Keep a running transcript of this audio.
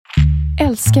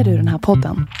Älskar du den här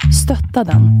podden?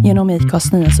 Stötta den genom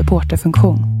IKAs nya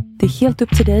supporterfunktion. Det är helt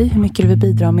upp till dig hur mycket du vill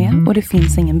bidra med och det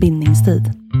finns ingen bindningstid.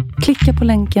 Klicka på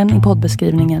länken i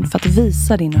poddbeskrivningen för att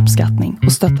visa din uppskattning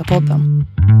och stötta podden.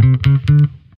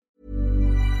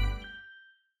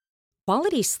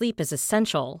 Quality sleep is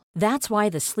essential. That's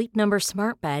why the Sleep Number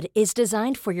Smart Bed is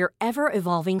designed for your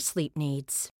ever-evolving sleep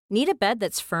needs. Need a bed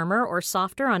that's firmer or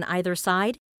softer on either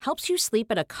side? Helps you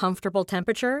sleep at a comfortable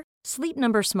temperature? Sleep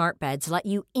Number Smart Beds let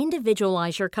you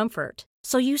individualize your comfort,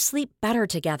 so you sleep better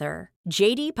together.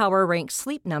 JD Power ranks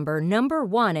Sleep Number number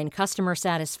 1 in customer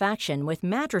satisfaction with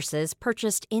mattresses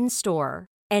purchased in-store.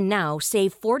 And now,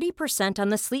 save 40% on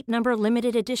the Sleep Number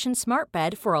Limited Edition Smart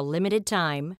Bed for a limited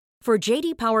time. For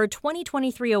JD Power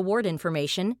 2023 award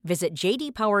information, visit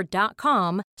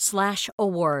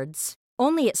jdpower.com/awards.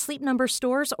 Only at Sleep Number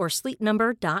stores or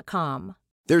sleepnumber.com.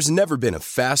 There's never been a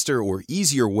faster or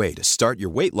easier way to start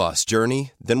your weight loss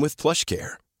journey than with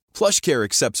PlushCare. PlushCare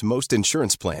accepts most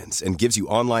insurance plans and gives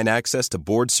you online access to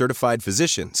board-certified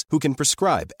physicians who can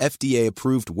prescribe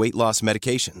FDA-approved weight loss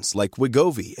medications like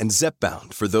Wegovy and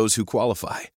Zepbound for those who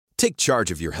qualify. Take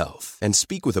charge of your health and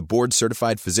speak with a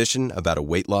board-certified physician about a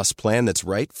weight loss plan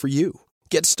that's right for you.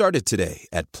 Get started today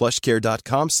at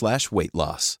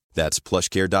plushcare.com/weightloss. That's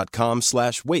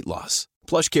plushcare.com/weightloss.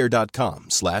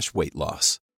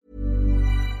 plushcare.com/weightloss.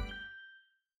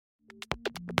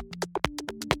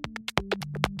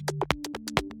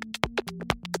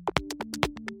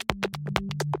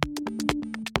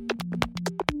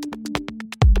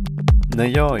 När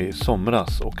jag i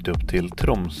somras åkte upp till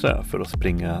Tromsö för att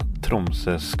springa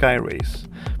Tromsö Sky Race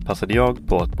passade jag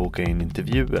på att boka in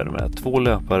intervjuer med 2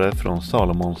 löpare från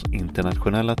Salomons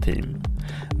internationella team.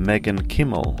 Megan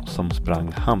Kimmel som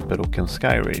sprang Hamperoken Sky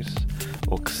Race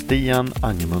och Stian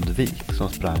Angemundvik som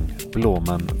sprang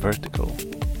Blåman Vertical.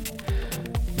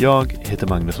 Jag heter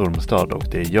Magnus Ormestad och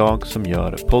det är jag som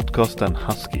gör podcasten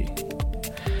Husky.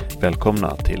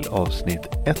 Välkomna till avsnitt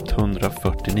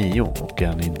 149 och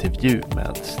en intervju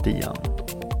med Stian.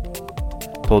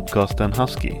 Podcasten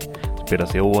Husky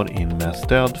spelas i år in med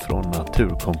stöd från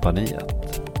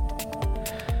Naturkompaniet.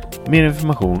 Mer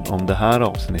information om det här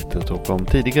avsnittet och om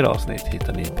tidigare avsnitt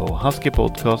hittar ni på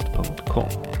huskypodcast.com.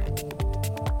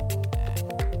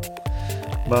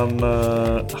 Men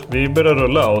vi börjar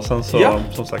rulla och sen så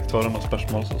som sagt har du något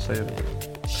spörsmål så säger du.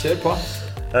 Kör på.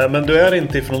 Men du är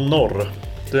inte ifrån norr.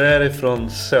 Du är ifrån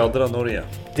södra Norge.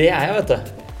 Det är jag, vet du.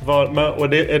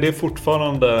 Och är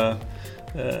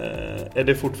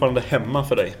det fortfarande hemma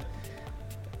för dig?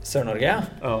 Sør-Norge?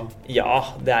 Ja. Ja,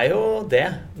 det är ju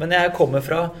det. Men jag kommer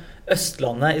från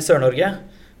Östlandet i Sør-Norge.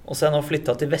 Och sen har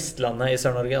flyttat till Västlandet i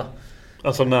Sør-Norge då.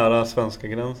 Alltså nära svenska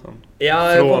gränsen?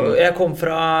 Ja, jag kom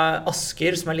från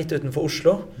Asker som är lite utanför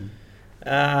Oslo.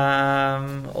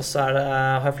 Och så har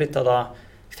jag flyttat då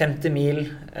 50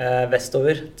 mil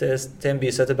västover till en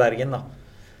by som heter Bergen då.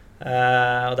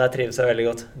 Och där trivs jag väldigt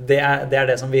gott. Det är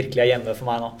det som verkligen är hemma för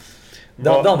mig nu.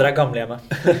 Det andra är gamlehemmet.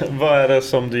 Vad är det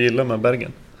som du gillar med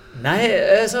Bergen?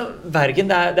 Nej, så Bergen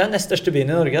det är näst största byn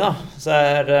i Norge då. Så det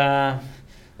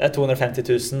är 250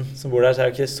 000 som bor där, så det är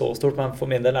inte så stort, men för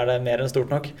min del är det mer än stort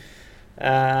nog.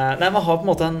 Nej, man har på en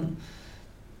måte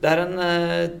det är en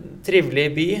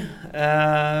trivelig by.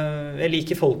 Jag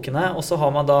liker folkene, och så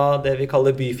har man då det vi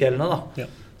kallar byfjällene då. Ja.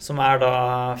 Som är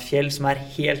då fjäll som är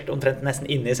helt omtrent nästan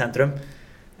inne i centrum.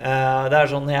 Det är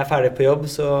så när jag är färdig på jobb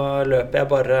så löper jag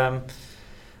bara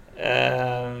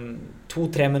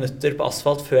 2-3 minuter på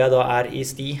asfalt før jag då är i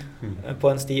sti på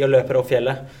en sti och löper upp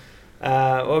fjället.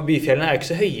 Och byfjällene är inte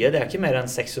så höga, det är inte mer än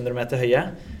 600 meter höga.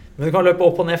 Men du kan löpa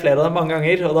upp och ner flera av dem många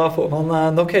gånger och då får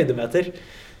man nog höjdemeter.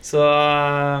 Så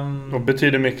och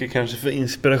betyder mycket kanske för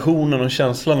inspirationen och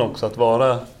känslan också att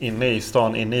vara inne i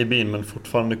stan, inne i byn, men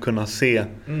fortfarande kunna se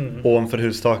ovanför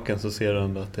hustaken så ser du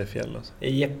ändå att det är fjäll alltså.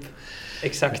 Japp.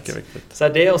 Exakt. Så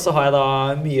det, och så har jag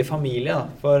då mycket familj då,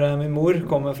 för min mor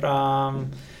kommer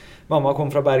från mamma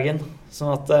kom från Bergen,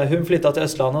 så att hon flyttade till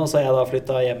Östlandet och så jag då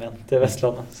flyttade hem igen till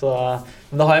Västlandet. Så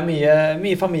men då har jag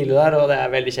mycket familj där och det är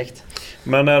väldigt käckt.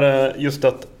 Men är det just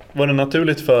att var det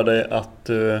naturligt för dig att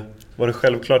var det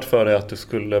självklart för dig att du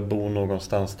skulle bo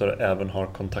någonstans där du även har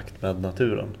kontakt med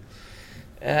naturen?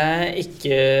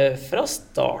 Ikke fra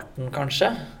starten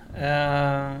kanskje.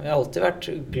 Jeg har alltid vært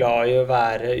glad i å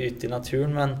være ute i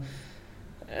naturen, men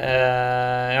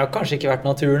jeg har kanskje ikke vært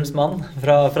naturens mann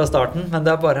fra starten, men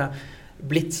det har bare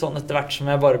blitt sånn etter hvert som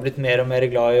jeg bare blitt mer og mer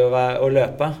glad i å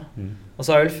løpe. Og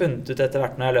så har jeg vel funnet ut etter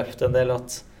hvert når jeg har løpt en del at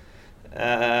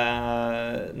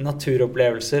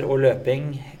naturopplevelser og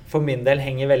løping for min del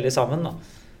henger veldig sammen da.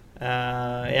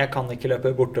 Jeg kan ikke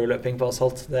løpe bortoverløping på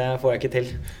asfalt, det får jeg ikke til.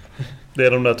 Det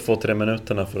är de där 2-3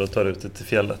 minuterna för att ta ut det till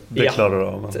fjället. Det klarar du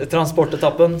av. Men...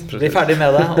 Transportetappen, bli färdig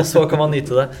med det och så kan man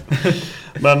nyta det.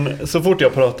 Men så fort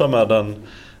jag pratar med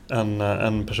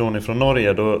en person ifrån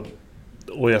Norge då,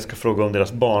 och jag ska fråga om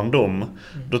deras barndom,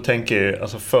 då tänker jag,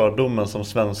 alltså fördomen som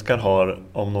svenskar har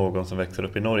om någon som växer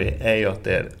upp i Norge är ju att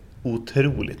det är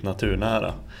otroligt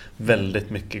naturnära. Väldigt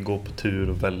mycket gå på tur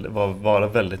och vara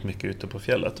väldigt mycket ute på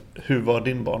fjället. Hur var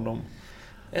din barndom?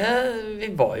 Vi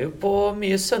var jo på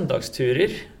mye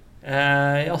søndagsturer.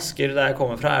 I Asker, der jeg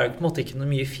kommer fra, er det på en måte ikke noe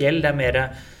mye fjell. Det er mer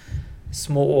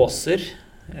små åser.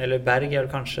 Eller berg er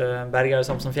det kanskje. Berg er det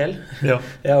samme som fjell. Ja.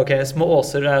 Ja, ok. Små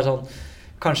åser er sånn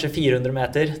kanskje 400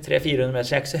 meter. 300-400 meter,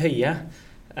 så er ikke så høye.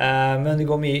 Men vi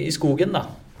går mye i skogen da.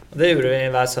 Og det gjorde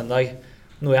vi hver søndag.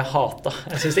 Noe jeg hatet.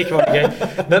 Jeg synes det ikke var gøy.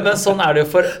 Men sånn er det jo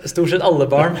for stort sett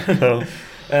alle barn. Ja.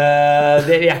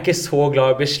 Jeg er ikke så glad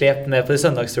i å bli slept med på de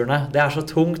søndagsturene. Det er så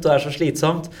tungt og det er så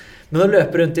slitsomt. Men å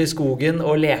løpe rundt i skogen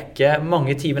og leke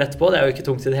mange timer etterpå, det er jo ikke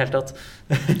tungt i det hele tatt.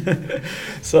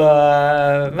 Så,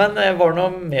 men jeg var nå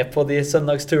med på de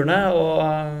søndagsturene, og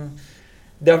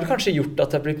det har vel kanskje gjort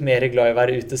at jeg har blitt mer glad i å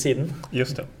være ute siden.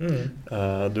 Just det.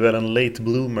 Du er en late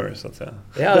bloomer, så att säga.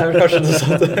 Ja, det er vel kanskje noe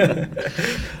sånt.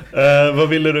 Vad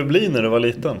ville du bli när du var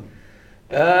liten?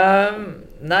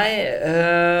 Nei,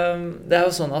 det er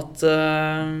jo sånn at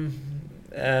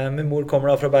min mor kommer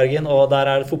da fra Bergen, og der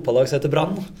er det et fotballag som heter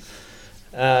Brann.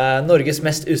 Norges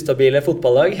mest ustabile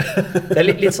fotballag. Det er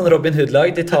litt sånn Robin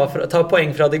Hood-lag. De tar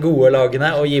poeng fra de gode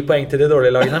lagene og gir poeng til de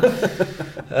dårlige lagene.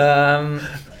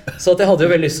 Så at jeg hadde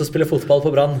jo veldig lyst til å spille fotball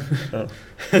på Brann. Ja.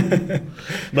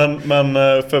 Men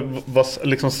för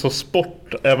liksom så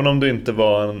sport, även om du inte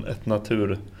var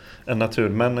en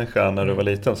naturmänniska när du var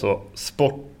liten, så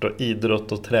sport och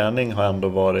idrott och träning har ändå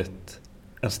varit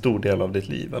en stor del av ditt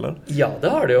liv, eller? Ja, det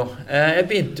har det jo. Jeg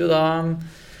begynte jo da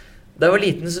jeg var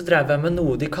liten, så drev jeg med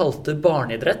noe de kalte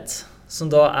barneidrett, som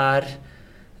da er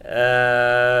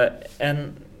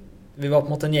vi var på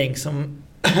en måte en gjeng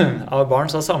av barn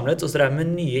som var samlet, og så drev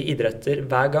med nye idretter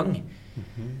hver gang.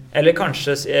 Eller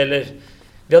kanskje,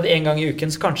 vi hadde en gang i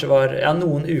uken, så kanskje var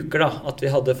noen uker da, at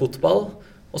vi hadde fotball,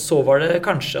 og så var det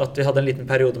kanskje at vi hadde en liten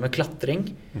periode med klatring,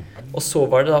 og så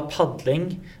var det da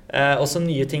paddling, og så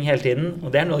nye ting hele tiden,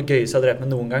 og det er noe gøyest jeg har drevet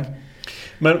med noen gang.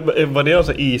 Men var det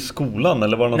altså i skolan,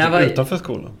 eller var det noe utenfor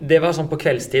skolan? Det var sånn på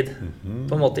kveldstid.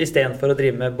 På en måte, i stedet for å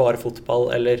drive med bare fotball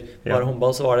eller bare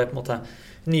håndball, så var det på en måte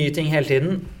nye ting hele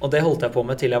tiden, og det holdt jeg på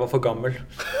med til jeg var for gammel.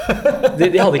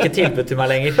 De hadde ikke tilbud til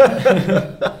meg lenger.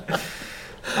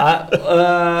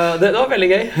 Det var veldig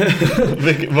gøy.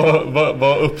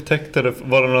 Vad upptäckte du?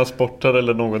 Var det några sporter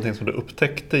eller någonting som du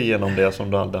upptäckte genom det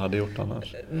som du aldrig hade gjort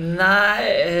annars?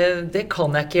 Nej, det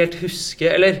kan jag inte helt huske.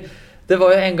 Eller det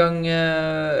var ju en gång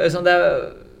sånn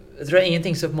jag tror det är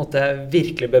ingenting som på en måte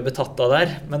virkelig ble betatt av der,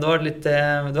 men det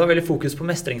var veldig fokus på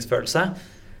mestringsfølelse.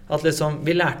 At liksom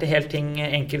vi lærte helt ting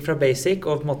enkelt fra basic,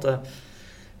 og på en måte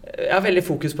jeg har veldig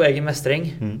fokus på egen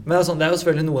mestring. Men det er jo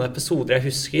selvfølgelig noen episoder jeg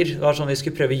husker. Det var sånn vi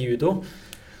skulle prøve judo,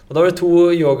 og da var det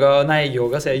 2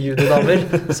 judodamer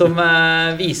som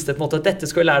viste på en måte at dette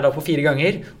skulle vi lære da på 4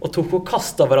 ganger, og tok og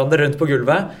kastet hverandre rundt på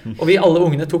gulvet, og vi alle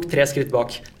ungene tok 3 skritt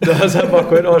bak. Det var sånn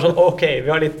bakover, og var sånn, ok,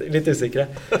 vi var litt usikre.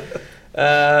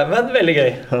 Men veldig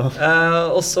gøy.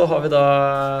 Og så har vi da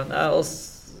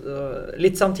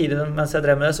litt samtidig mens jeg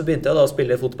drev med det, så begynte jeg da å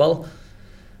spille fotball.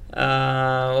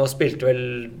 Og spilte vel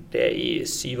det i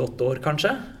 7-8 år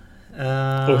kanskje.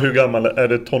 Og hvor gammel er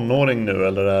det, tonåring nu,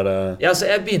 eller er det? Ja, så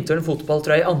jeg begynte vel fotball,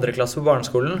 tror jeg, i 2. klasse på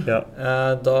barneskolen. Ja.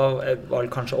 Da var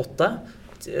jeg kanskje 8.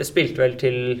 Jeg spilte vel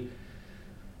til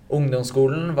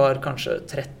ungdomsskolen, var kanskje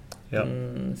 13,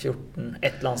 14,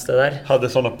 et eller annet sted der.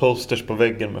 Hadde sånne posters på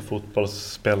veggen med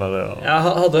fotballspillere? Og... Jeg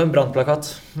hadde en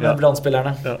brandplakat med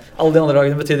brandspillerne. Ja. Alle de andre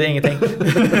lagene betydde ingenting.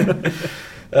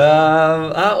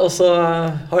 Og så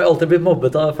har jeg alltid blitt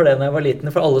mobbet for det når jeg var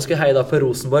liten, for alle skulle heie da på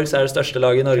Rosenborg, så er det største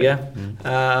laget i Norge.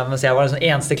 Mens jeg var den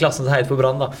eneste i klassen som heiet på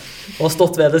Brann da, og har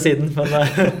stått ved det siden. Men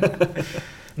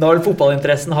nå har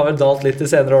fotballinteressen har vel dalt litt de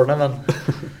senere årene,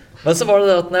 men så var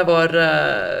det at når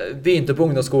jeg begynte på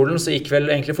ungdomsskolen, så gikk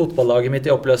vel egentlig fotballaget mitt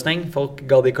i oppløsning. Folk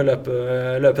gadd ikke å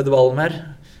løpe til ballen mer,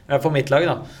 i hvert fall mitt lag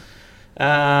da.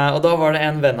 Og da var det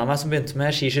en venn av meg som begynte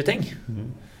med skiskyting.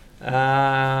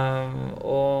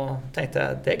 Og tenkte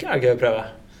jeg, det kunne være gøy å prøve.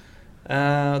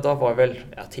 Da var jeg vel,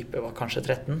 jeg tipper jeg var kanskje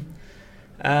 13.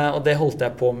 Og det holdt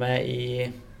jeg på med i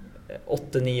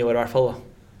 8-9 år i hvert fall da.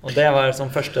 Og det var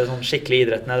som første sånn skikkelig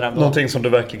idretten jeg drev med. Någonting som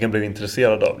du verkligen blev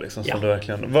intresserad av liksom, som du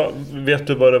verkligen... Vet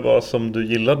du vad det var som du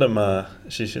gillade med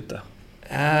skiskytte?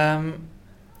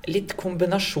 Litt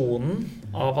kombinasjonen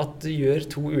av at du gjør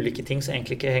 2 ulike ting som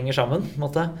egentlig ikke henger sammen, på en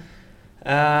måte.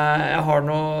 Jeg har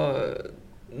da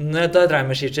jeg drev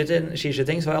med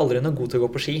skiskyting, så var jeg aldri noe god til å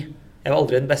gå på ski. Jeg var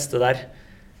aldri den beste der.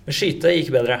 Men skyte gikk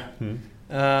bedre.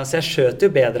 Så jeg skjøt jo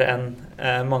bedre enn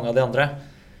mange av de andre.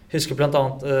 Husker blant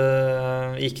annet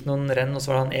gikk noen renn, og så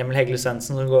var det han Emil Hegle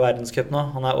Svendsen som går verdenscup nå.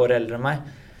 Han er året eldre enn meg.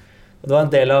 Og det var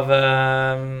en del av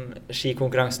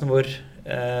skikonkurransen hvor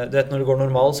du vet når du går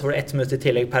normal, så får du 1 minutt i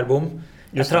tillegg per bom.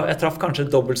 Jeg traff kanskje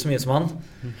dobbelt så mye som han,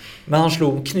 men han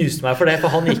knuste meg for det,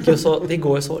 for han gikk jo så, de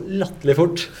går jo så latterlig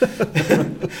fort.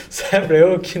 Så jeg ble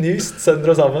jo knust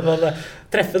sønder og sammen, men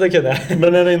treffe det kunne jeg.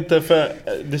 Men är det inte, för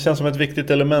det känns som ett viktigt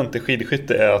element i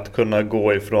skidskytte är att kunna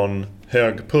gå ifrån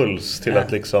hög puls till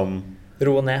att liksom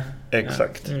ro ner.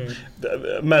 Exakt.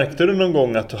 Märkte du någon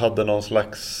gång att du hade någon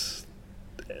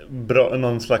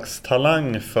slags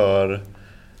talang för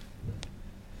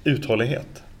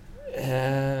uthållighet?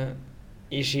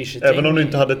 I skiskyting. Även om du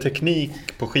inte hade teknik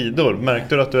på skidor,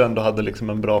 märkte du att du ändå hade liksom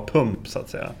en bra pump så att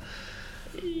säga?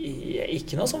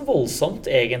 Ikke noe sånn voldsomt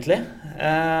egentlig.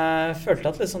 Jeg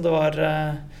følte at liksom det var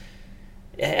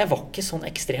jeg var ikke sånn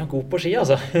ekstremt god på ski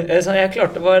altså. Jeg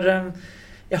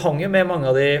hang jo med mange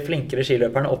av de flinkere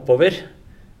skiløperne oppover.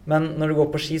 Men når du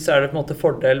går på ski så det på en måte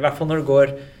fordel, I hvert fall når du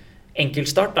går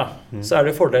enkeltstart da, så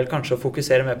det fordel kanskje å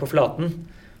fokusere mer på flaten.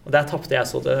 Og der tappte jeg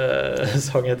så det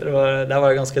sang etter. Der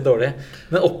var jeg ganske dårlig.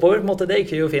 Men oppover på en måte, det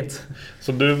gikk jo fint. Så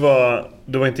du var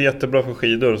inte jättebra på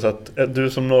skidor, så att du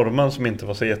som norrman som inte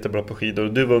var så jättebra på skidor,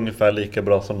 du var ungefär lika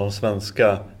bra som de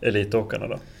svenska elitåkarna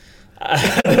då?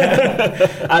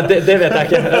 Nei, det vet jeg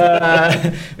ikke.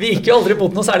 Vi gikk jo aldri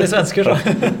mot noen særlig svensker, så.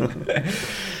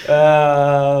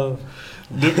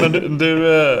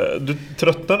 Du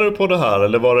tröttnade du på det här,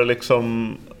 eller var det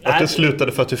liksom att det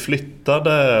slutade för att du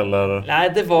flyttade eller?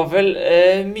 Nej, det var väl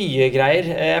mye greier.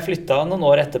 Jeg flyttet noen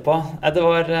år etterpå. Det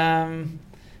var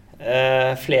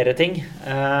flere ting.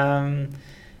 En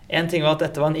ting var at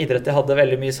dette var en idrett jeg hadde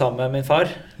veldig mye sammen med min far.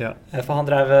 Ja. For han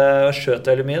drev og skjøt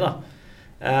veldig mye da.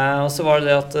 Og så var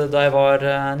det at da jeg var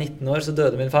 19 år så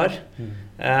døde min far.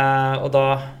 Og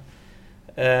da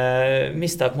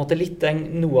mistet jeg på en måte litt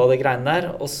noe av det greiene der.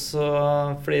 Og så,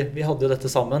 fordi vi hadde jo dette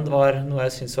sammen. Det var noe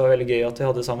jeg synes var veldig gøy at vi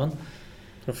hadde sammen.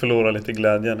 Du forloret litt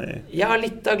glädjen i? Ja,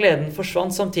 litt av gleden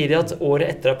forsvant. Samtidig at året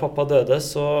etter at pappa døde,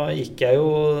 så gikk jeg jo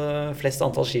flest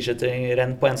antall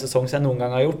skiskytterrenn på en sesong som jeg noen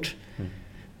gang har gjort.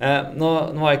 Nå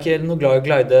var jeg ikke noe glad i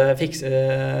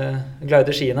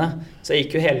glide skiene, så jeg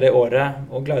gikk jo hele året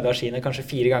og glide skiene kanskje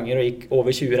 4 ganger og gikk over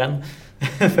 20 renn.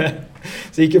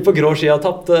 Så jeg gikk jo på grå ski og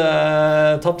tapt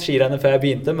skirennet før jeg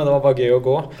begynte, men det var bare gøy å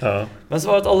gå. Ja. Men så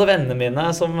var det at alle vennene mine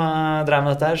som drev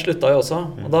med dette her, sluttet jo også,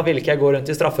 og da ville ikke jeg gå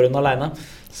rundt i strafferunden alene.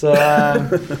 Så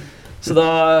da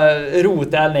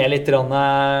roet jeg ned litt,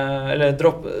 eller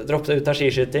droppet ut av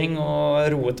skiskyting og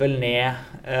roet vel ned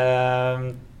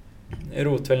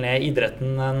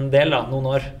idretten en del da, noen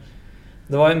år.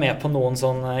 Det var jo med på noen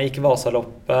sånn, gikk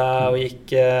Vasaloppet og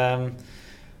gikk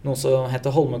noe som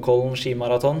heter Holmenkollen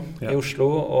skimaraton i Oslo,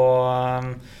 og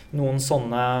noen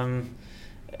sånne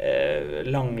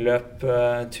langløp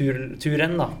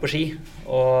turrenn da, på ski,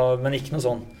 men ikke noe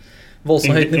sånn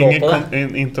voldsomt høyt nivå på det.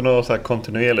 Inte noe så här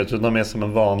kontinuerligt, utan mer som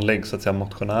en vanlig så att säga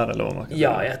motionär eller vad man kan.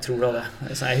 Ja, jeg tror det.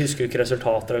 Jeg husker jo ikke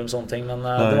resultater eller sånne ting, men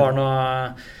det var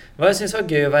noe jeg synes det var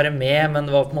gøy å være med, men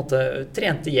det var på en måte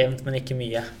trente jevnt, men ikke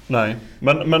mye. Nej,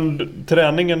 men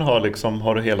träningen har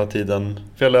du hela tiden,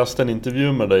 för jag läste en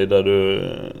intervju med dig där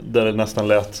det nästan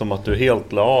lät som att du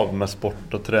helt la av med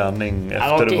sport och träning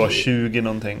efter du var 20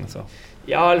 någonting så.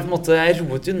 Ja, på en måte, jeg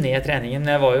roet jo ned treningen,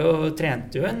 men jeg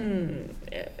trente jo jeg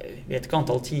vet ikke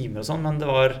antall timer og sånn, men det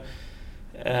var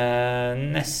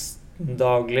nesten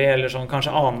daglig, eller sånn,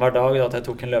 kanskje annenhver dag da, at jeg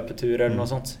tok en løpetur eller noe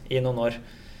sånt, i noen år.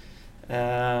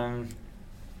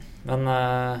 Men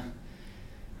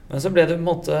så ble det på en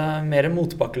måte mer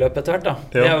motbakkeløp etter hvert da.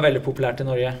 Det jo veldig populært i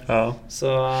Norge. Ja. Så,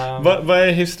 vad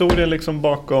historien liksom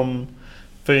bakom,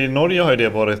 för i Norge har ju det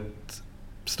varit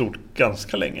stort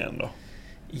ganska länge ändå.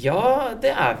 Ja,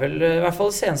 det vel i hvert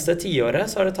fall det seneste 10 året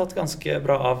så har det tatt ganske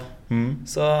bra av.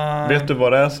 Så, vet du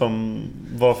vad det som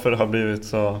varför det har blivit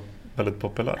så väldigt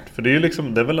populärt? För det är ju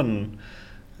liksom, det är väl en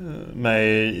med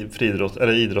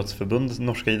idrottsförbundet,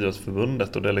 Norska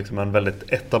idrottsförbundet, och det är liksom en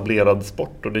väldigt etablerad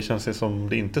sport, och det känns ju som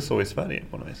det inte är så i Sverige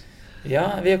på något vis.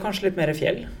 Ja, vi har kanske lite mer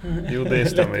fjäll. Jo, det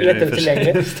stämmer ju. Lättare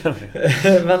tillgängligt.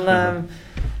 Men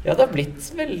ja, det har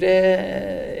blivit väldigt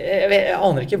jag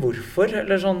aner inte varför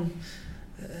eller sån.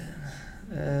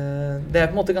 Det på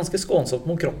en måte ganske skånsomt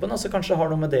mot kroppen, altså kanskje har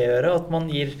noe med det å gjøre, at man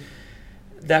gir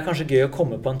det kanskje gøy å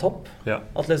komme på en topp. Ja.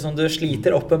 At liksom du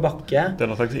sliter opp en bakke. Det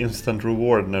noen slags instant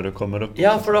reward når du kommer opp.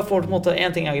 Ja, for da får du på en måte,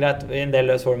 en ting greit, i en del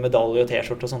løs får du medalje og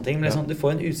t-skjort og sånne ting, men liksom, du får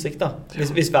en utsikt da,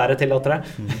 hvis været tillater det.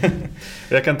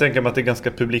 Jag kan tänka mig att det är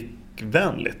ganska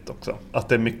publikvänligt också. Att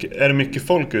det är det mycket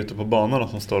folk ute på banorna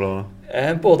som står och...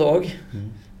 Både og.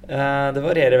 Det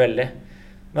varierer veldig.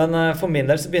 Men for min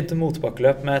del så begynte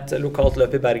motbakkeløp med et lokalt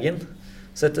løp i Bergen.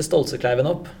 Så heter Stolsekleiven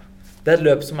opp. Det et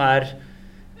løp som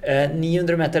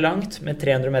 900 meter langt med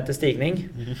 300 meter stigning.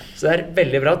 Så det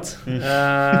veldig bratt.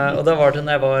 Og da var det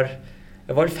når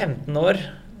jeg var 15 år,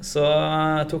 så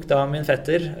tok da min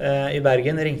fetter i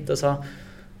Bergen, ringte og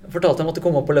fortalte jeg måtte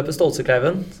komme opp og løpe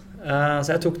Stolsekleiven. Så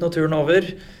jeg tok nå turen over.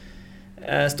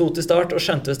 Sto til start og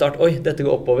skjønte ved start, oi, dette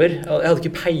går oppover. Jeg hadde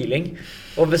ikke peiling.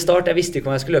 Og ved start, jeg visste ikke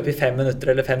om jeg skulle løpe i 5 minutter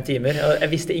eller 5 timer. Jeg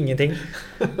visste ingenting.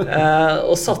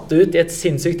 Og satte ut i et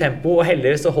sinnssykt tempo, og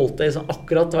heldigvis så holdt det sånn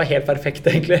akkurat. Det var helt perfekt,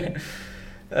 egentlig.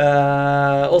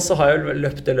 Og så har jeg jo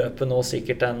løpt det løpet nå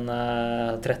sikkert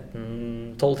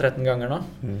 12-13 ganger nå.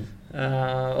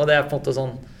 Og det på en måte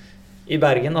sånn, i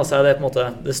Bergen da, så det på en måte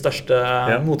det største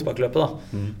motbakkeløpet da.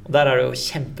 Og der det jo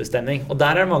kjempestemning. Og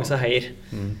der det mange som heier.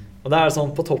 Og det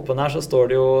sånn, på toppen her så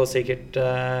står det jo sikkert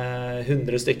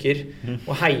 100 stykker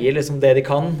og heier liksom det de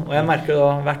kan. Og jeg merker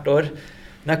da hvert år,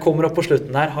 når jeg kommer opp på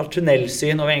slutten her, har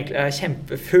tunnelsyn og egentlig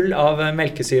kjempefull av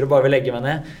melkesyre og bare vil legge meg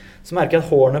ned, så merker jeg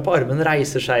at hårene på armen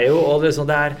reiser seg jo, og liksom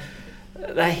det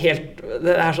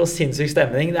så sinnssyk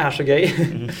stemning, det så gøy.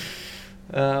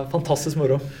 Fantastisk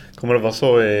moro. Kommer det være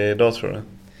så i dag, tror du?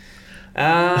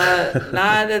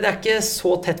 Nei, det ikke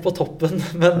så tett på toppen,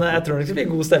 men jeg tror det blir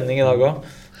god stemning i dag også.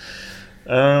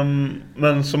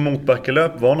 Men som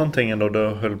motbackeløp var någonting då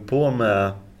du höll på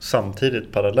med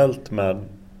samtidigt parallellt med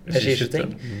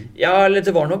skiskyting? Ja, eller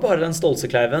det var nog bara den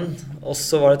Stolsekleiven, och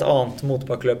så var det ett annat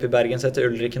motbackeløp i Bergen som heter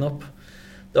Ulriken opp.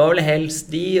 Det var väl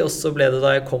helst de, och så blev det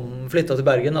da jeg flyttet til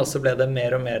Bergen, og så blev det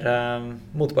mer og mer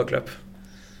motbackeløp.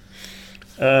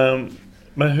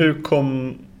 Men hur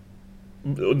kom...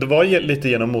 Det var lite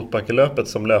genom motbackelöpet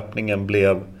som löpningen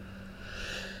blev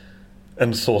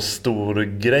en så stor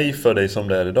grej för dig som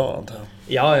det idag, antar jag.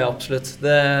 Ja, absolutt.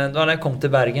 Det var da jeg kom til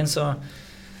Bergen, så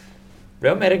ble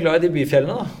jeg mer glad i de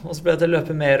byfjellene da. Og så ble det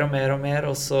løpe mer og mer og mer,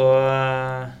 og så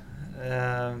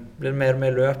ble det mer og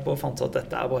mer løp, og fant at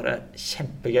dette bare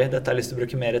kjempegøy. Dette har jeg lyst til å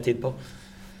bruke mer tid på.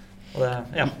 Og det,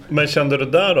 ja. Men kände du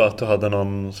där då att du hade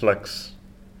någon slags...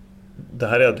 Det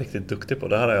här är jag riktigt duktig på,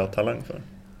 det här har jag talang för?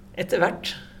 Etter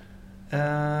hvert.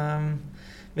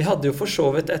 Vi hadde jo for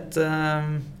så vidt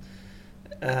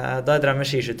da jeg drev med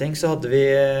skiskyting, så hadde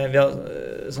vi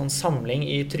hadde sånn samling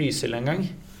i Trysil en gang,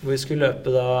 hvor vi skulle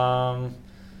løpe da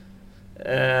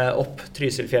opp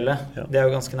Trysilfjellet. Ja. Det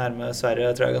jo ganske nærme Sverige.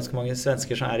 Jeg tror det ganske mange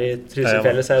svensker som i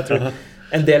Trysilfjellet, så jeg tror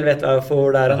en del vet hvor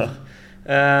det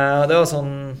det var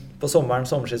sånn på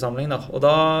sommerskisamling da, og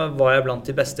da var jeg blant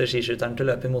de beste skiskytterne til å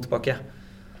løpe i motbakke.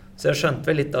 Så jeg skjønte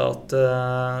vel litt at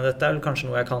dette vel kanskje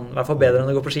noe jeg kan I hvert fall bedre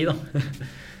enn å gå på ski da.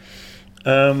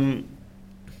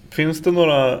 Finns det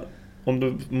några, om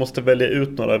du måste välja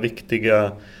ut några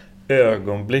viktiga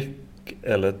ögonblick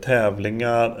eller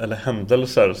tävlingar eller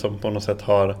händelser som på något sätt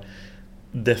har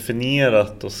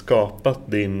definierat och skapat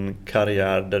din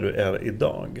karriär där du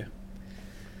idag?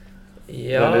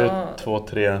 Ja, eller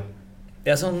 2-3.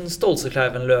 Ja, sånn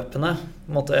Stolsekleiven-løpene,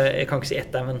 jeg kan ikke si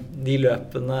ett der, men de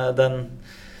løpene, den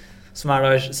som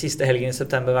da siste helgen I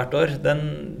september hvert år,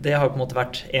 det har på en måte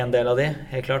vært en del av de.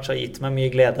 Helt klart så har gitt meg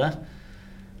mye glede.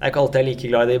 Jeg ikke alltid like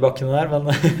glad I de bakkene der, men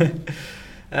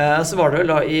så var det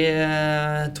vel da I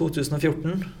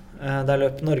 2014, der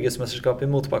løp Norgesmesterskapet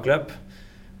I motbakkeløp,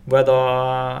 hvor jeg da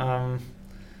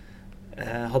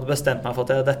hadde bestemt meg for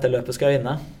at dette løpet skal jeg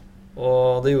vinne,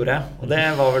 og det gjorde jeg. Og det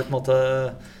var vel på en måte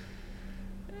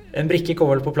en brikke kom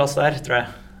vel på plass der, tror jeg.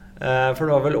 For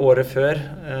det var vel året før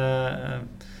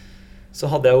så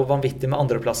hadde jeg jo vanvittig med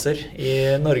andreplasser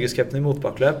I Norgescupen I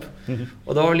motbakkeløp.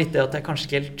 Og det var litt det at jeg kanskje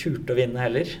ikke helt turte å vinne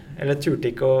heller. Eller turte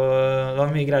ikke å... Det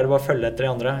var mye greier å bare følge etter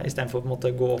de andre, I stedet for på en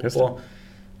måte gå opp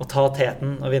og ta teten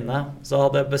og vinne. Så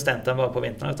hadde jeg bestemt meg bare på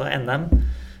vinteren å ta NM.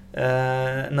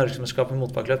 Norgesmesterskapet I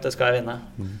motbakkeløp, det skal jeg vinne.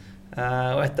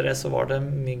 Og etter det så var det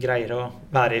mye greier å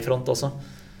være I front også.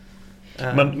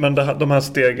 Men de här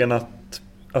stegen att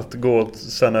gå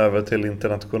sen över till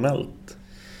internationellt?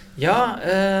 Ja,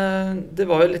 det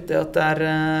var jo litt det at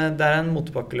det en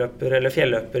motbakkeløper eller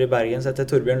fjelløper I Bergen som heter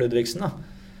Torbjørn Ludvigsen da.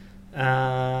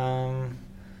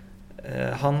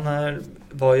 Han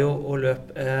var jo og løp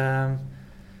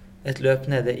et løp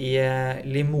nede I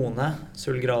Limone,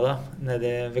 Sulgrada,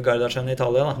 nede ved Gardasjøen I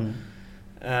Italia da.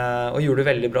 Og gjorde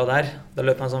det veldig bra der. Da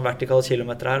løp han sånn vertikale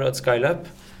kilometer her og et skyløp.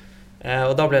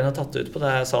 Og da ble den tatt ut på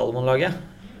det Salomon-laget,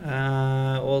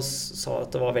 og sa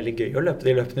at det var veldig gøy å løpe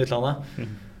de løpene i utlandet.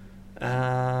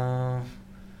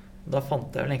 Da fant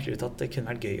jeg vel egentlig ut at det kunne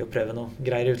vært gøy å prøve noe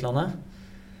greier i utlandet.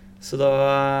 Så da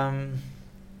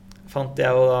fant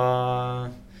jeg og da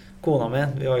kona mi,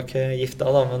 vi var jo ikke gift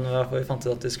da, men vi fant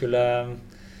ut at vi skulle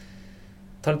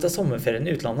ta litt av sommerferien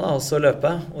i utlandet og så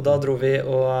løpe. Og da dro vi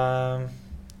og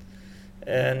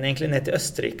egentlig ned til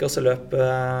Østerrike og så løp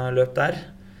der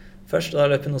først. Og da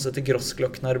løp vi noe som heter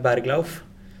Grossglockner Berglauf.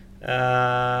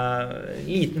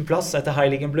 Liten plass etter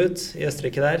Heiligenblut i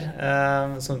Østerrike der,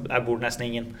 som bor nesten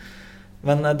ingen.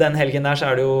 Men den helgen der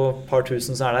så det jo et par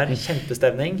tusen som der.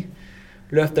 Kjempestemning.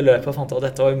 Løp det løpet og fant at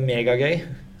dette var jo megagøy.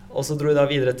 Og så dro vi da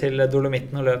videre til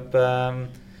Dolomitten og løp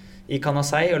i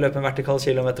Canasei og løp en vertikal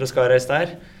kilometer og Skyrace der.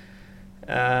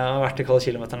 Vertikale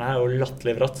kilometeren her jo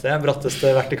latterlig bratt. Det den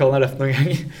bratteste vertikalen jeg har løpt noen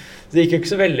gang. Så det gikk jo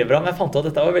ikke så veldig bra, men jeg fant at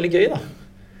dette var veldig gøy da.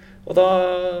 Og da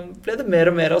ble det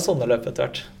mer og mer av sånne løp etter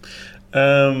hvert.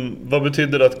 Vad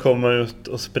betyder det att komma ut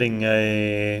och springa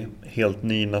i helt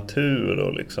ny natur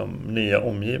och liksom nya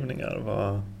omgivningar?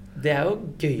 Det jo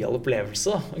gøyal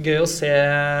opplevelse. Gøy å se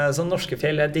sånn norske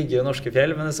fjell. Jeg digger jo norske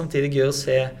fjell, men det samtidig gøy å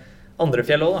se andre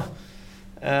fjell også da.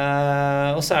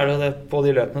 Og så det jo det, på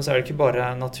de løpene så det ikke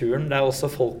bare naturen, det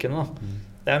også folkene da.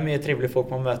 Det mye trivelige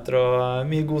folk man møter og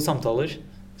mye gode samtaler.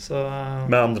 Så,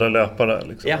 med andra löpare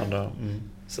liksom. Ja. Andra,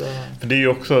 Så. För det ju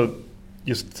också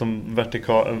just som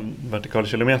vertikal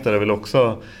kilometer väl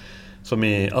också som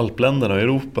i alpländerna och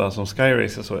Europa som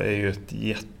Skyrace så ju ett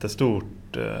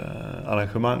jättestort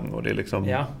arrangemang och det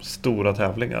liksom stora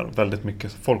tävlingar, väldigt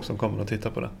mycket folk som kommer och tittar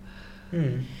på det.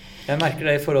 Jeg merker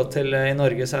det i forhold til i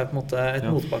Norge så på en måte et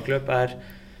motbakkeløp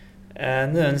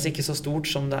nødvendigvis ikke så stort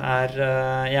som det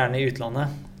gjerne i utlandet.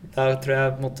 Der tror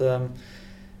jeg på en måte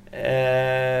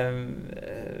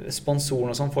sponsoren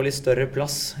og sånn får litt større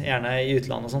plass gjerne i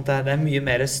utlandet og sånt. Det mye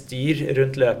mer styr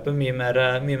rundt løpet, mye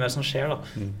mer som skjer da.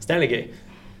 Så det litt gøy.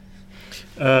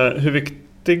 Hur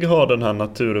viktig har den här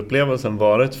naturupplevelsen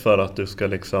varit för att du ska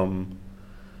liksom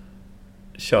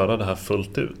köra det här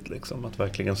fullt ut liksom, att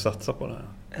verkligen satsa på det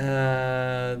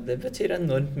här? Det betyr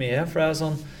enormt mye, for det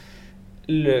sånn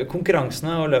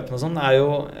konkurransene og løpene og sånn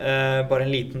jo bare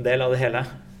en liten del av det hele.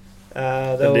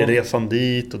 Det blir resan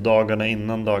dit och dagarna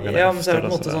innan, dagarna efter. Men så det på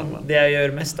en måte sånn, det jeg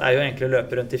gjør mest jo egentlig å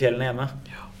løpe rundt i fjellene hjemme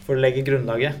for å legge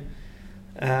grunnlaget.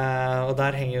 Og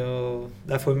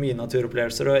der får mye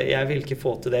naturopplevelser, og jeg vil ikke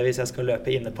få til det hvis jeg skal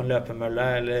løpe inne på en løpemølle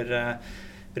eller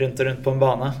rundt og rundt på en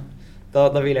bane. Da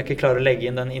vil jeg ikke klare å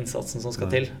legge inn den innsatsen som skal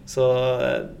til. Så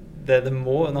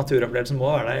naturopplevelsen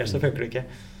må være der, ellers så funker det ikke.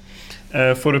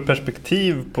 Får du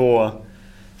perspektiv på,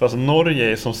 för alltså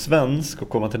Norge som svensk och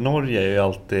komma till Norge ju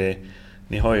alltid,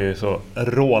 ni har ju så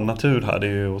rå natur här, det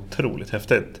ju otroligt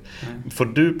häftigt. Får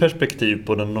du perspektiv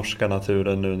på den norska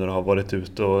naturen nu när du har varit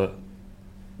ute och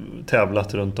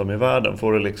tävlat runt om i världen?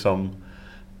 Får du liksom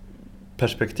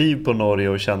perspektiv på Norge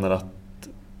och känner att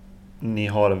ni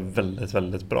har det väldigt,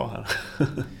 väldigt bra här?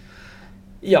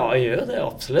 Ja, jeg gjør det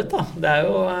absolutt da. Det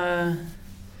jo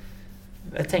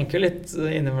jeg tenker litt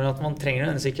innimellom at man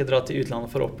trenger ikke dra til utlandet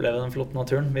for å oppleve den flotte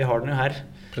naturen. Vi har den jo her.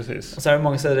 Precis. Og så det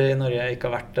mange steder i Norge jeg ikke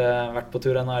har vært på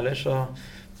tur ennå heller, så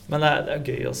men det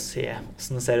gøy å se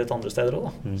hvordan det ser ut andre steder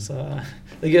også da. Så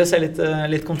det gøy å se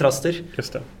litt kontraster.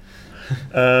 Just det.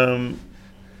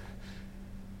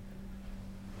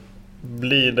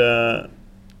 Blir det,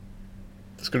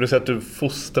 skulle du säga att du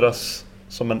fostras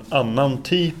som en annan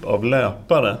typ av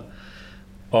löpare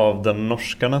av den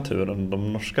norska naturen,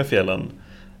 de norska fjällen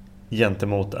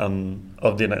gentemot en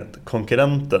av dina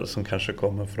konkurrenter som kanske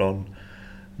kommer från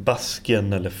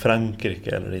Baskien eller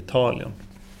Frankrike eller Italien?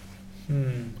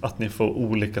 Att ni får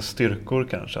olika styrkor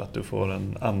kanske, att du får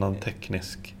en annan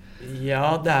teknisk.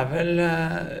 Ja, det väl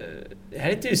jag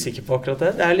litt usikker på akkurat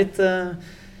det. Det litt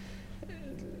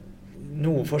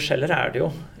noen forskjeller det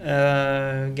jo.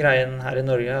 Greien her i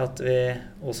Norge at vi,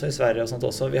 også i Sverige og sånt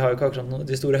også, vi har jo ikke akkurat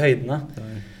de store høydene.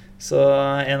 Så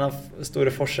en av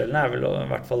store forskjellene vel i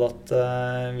hvert fall at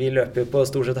vi løper jo på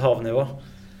stort sett havnivå.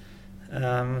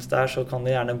 Så der så kan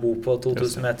de gjerne bo på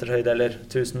 2000 meter høyde, eller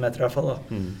 1000 meter i hvert fall da.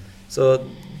 Så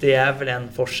det vel en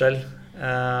forskjell.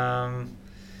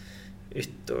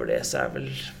 Utover det så vel,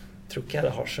 tror ikke jeg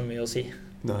det har så mye å si.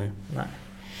 Nei. Nei.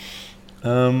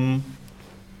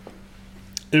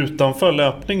 Utanför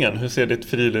löpningen, hur ser ditt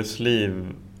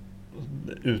friluftsliv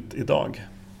ut idag?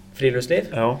 Friluftsliv?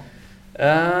 Ja.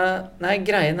 Nei,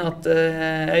 greien at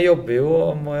jeg jobber jo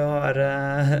og må jo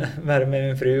være med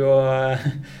min fru og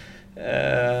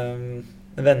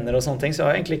venner og sånne ting, så jeg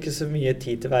har egentlig ikke så mye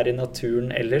tid til å være i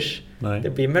naturen ellers. Nei.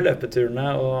 Det blir med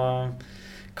løpeturene og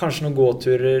kanskje noen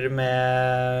gåturer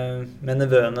med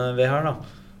nevøene vi har da,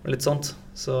 och lite sånt.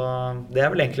 Så det är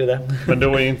väl egentligen det. Men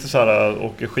då är inte så här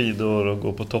åka skidor och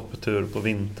gå på topptur på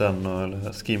vintern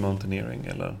eller ski mountaineering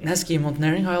eller? Nej, ski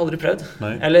mountaineering har jag aldrig prövat.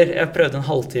 Nej. Eller jag prövade en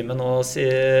halvtimme nå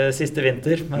sista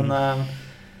vinter, men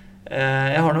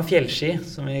jag har någon fjällski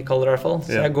som vi kallar det i alla fall.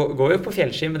 Så jag går ju på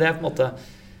fjällski, men det är på något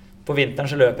på vintern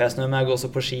så löper jag snö, men jag går också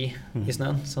på ski i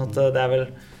snön, så att det är väl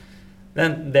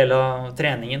en del av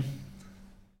träningen.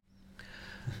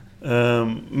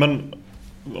 Men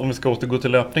om vi ska återgå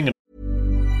till löpningen.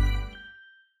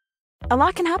 A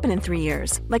lot can happen in 3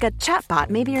 years, like a chatbot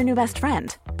may be your new best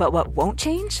friend. But what won't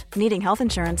change? Needing health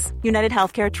insurance. United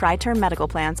Healthcare Tri-Term Medical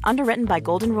Plans, underwritten by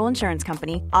Golden Rule Insurance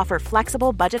Company, offer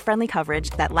flexible, budget-friendly coverage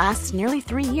that lasts nearly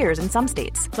 3 years in some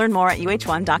states. Learn more at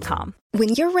uh1.com. When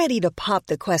you're ready to pop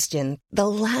the question, the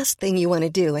last thing you want to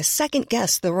do is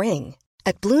second-guess the ring.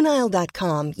 At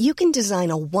BlueNile.com, you can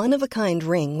design a one-of-a-kind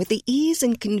ring with the ease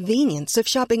and convenience of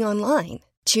shopping online.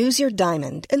 Choose your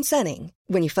diamond and setting.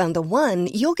 When you find the one,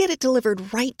 you'll get it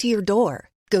delivered right to your door.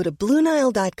 Go to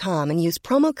BlueNile.com and use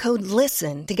promo code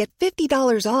LISTEN to get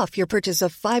 $50 off your purchase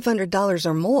of $500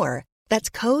 or more.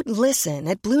 That's code LISTEN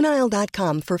at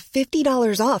BlueNile.com for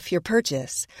 $50 off your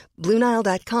purchase.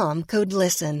 BlueNile.com, code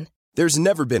LISTEN. There's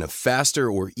never been a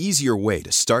faster or easier way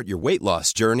to start your weight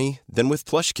loss journey than with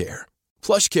PlushCare.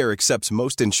 PlushCare accepts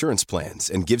most insurance plans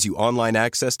and gives you online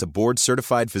access to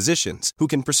board-certified physicians who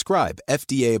can prescribe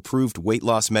FDA-approved weight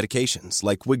loss medications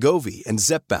like Wegovy and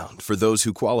Zepbound for those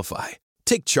who qualify.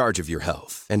 Take charge of your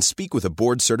health and speak with a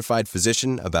board-certified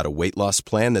physician about a weight loss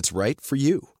plan that's right for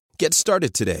you. Get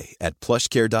started today at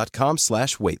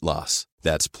plushcare.com/weightloss.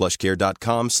 That's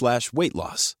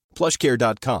plushcare.com/weightloss.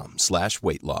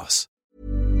 plushcare.com/weightloss.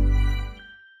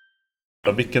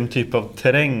 Vilken typ av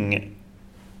terräng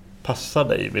passar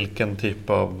dig? Vilken typ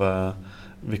av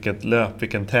vilket löp,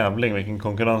 vilken tävling, vilken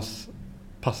konkurrens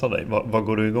passar dig? Vad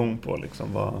går du igång på liksom?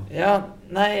 Ja,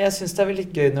 nej, jag syns det är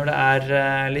väldigt gøy när det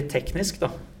är lite tekniskt då.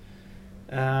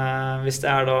 Hvis det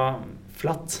är då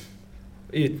flatt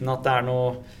utan att det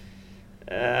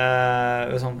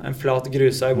är en flat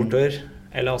grusvei bortover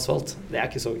eller asfalt, det är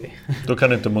inte så gøy. Då kan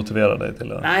du inte motivera dig till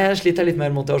det. Nej, jag sliter lite mer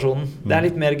motivationen. Det är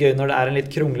lite mer gøy när det är en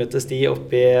lite kronglete sti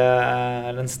uppe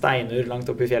en steinur långt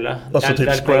uppe i fjället. Alltså typ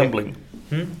scrambling.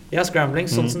 Ja, scrambling,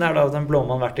 sånt som det är då den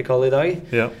Blåmann vertikal idag.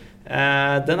 Ja.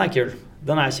 Den är kul.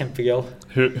 Den är jättegøy.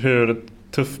 Hur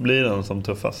tuff blir den som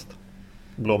tuffast?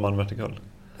 Blåmann vertikal.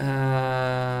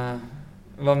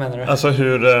 Vad menar du? Alltså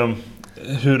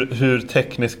hur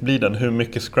teknisk blir den? Hur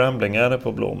mycket scrambling är det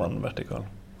på Blåmann vertikal?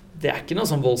 Det är inte något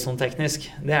som våldsomt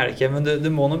teknisk. Det är det inte, men du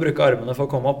må nog bruka armarna för att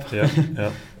komma upp. Ja, ja.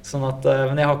 Sånn att,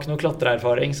 men jag har inte någon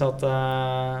klattererfaring, så att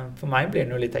för mig blir det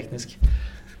nog lite teknisk.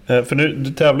 För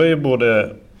du tävlar ju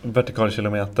både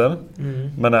vertikalkilometer,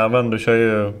 men även du kör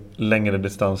ju längre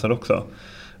distanser också.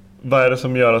 Vad är det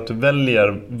som gör att du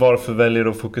varför väljer du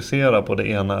att fokusera på det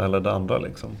ena eller det andra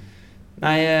liksom?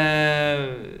 Nej,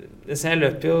 jag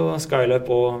löper ju skyløp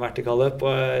och vertikalløp,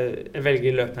 och jag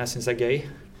väljer løp när jag syns är gøy.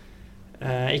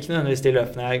 Ikke nødvendigvis de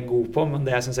løpene jeg er god på, men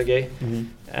det jeg synes er gøy.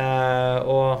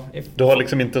 Du har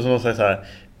liksom inte sån så här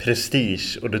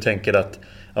prestige och du tänker att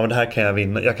ja, men det här kan jag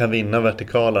vinna. Jag kan vinna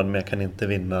vertikalen, men jag kan inte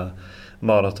vinna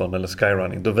maraton eller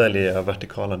skyrunning. Då väljer jag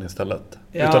vertikalen istället.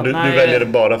 Ja, utan du väljer det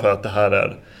bara för att det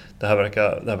här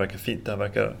verkar fint, det här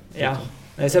verkar. Ja.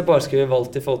 Hvis jeg bare skulle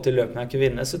valgt i forhold til løpene jeg kunne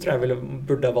vinne, så tror jeg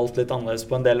burde ha valgt litt annerledes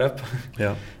på en del løp.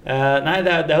 Ja. Nei,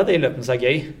 det er jo de løpene som er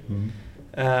gøy.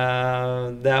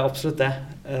 Det er absolutt det.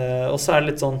 Og så er det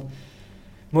litt sånn,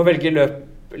 må velge løp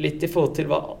litt i forhold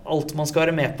til alt man skal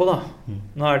være med på da.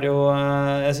 Nå er det jo,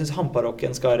 jeg synes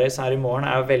Hamparokken Skares her i morgen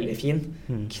er jo veldig fin,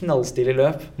 knallstilig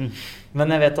løp,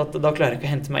 men jeg vet at da klarer jeg ikke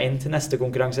å hente meg inn til neste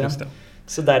konkurranse igjen.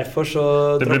 Så därför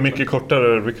så det blir mycket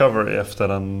kortare recovery efter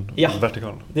den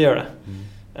vertikalen. Ja, det gör det.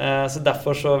 Så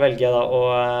därför så väljer jag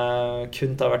då att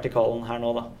kun ta vertikalen här nu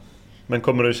då. Men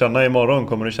kommer du känna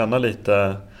imorgon,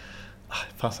 lite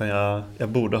fasen jag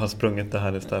borde ha sprungit det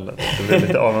här istället. Det blir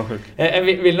lite avundsjuk. Jag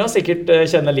vill nog säkert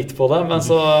känna lite på det, men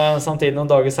så samtidigt några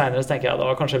dagar senare så tänker jag det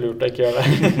var kanske lurt att inte göra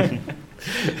det.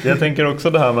 Jag tänker också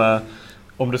det här med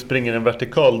om du springer en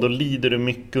vertikal, då lider du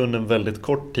mycket under en väldigt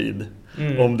kort tid.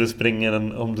 Om du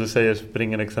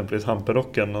springer exempelvis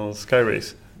Hamperocken och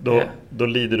Skyrace, då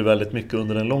lider du väldigt mycket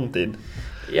under en lång tid.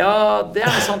 Ja, det är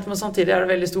sant, men samtidigt är det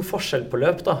väldigt stor forskjell på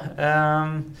løp då.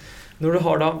 När du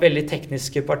har då väldigt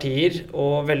tekniska partier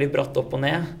och väldigt bratt upp och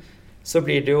ner, så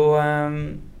blir det ju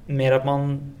mer att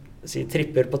man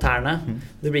tripper på tärna.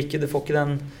 Du får inte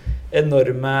den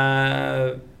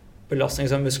enorma belastning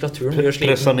som muskulaturen blir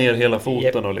sliten. Pressa ner hela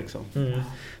foten och liksom. Men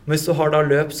hvis du har då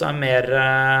löp så är mer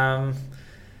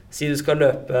Si du skal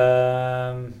løpe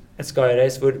et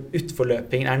skyrace hvor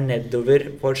utforløpingen nedover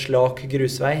på et slak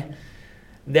grusvei.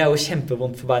 Det jo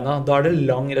kjempevondt for beina. Da det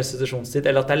lang restitusjonstid,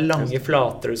 eller at det lange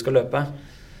flater du skal løpe.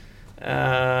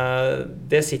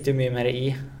 Det sitter jo mye mer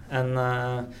i enn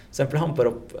for eksempel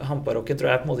Hamparokken tror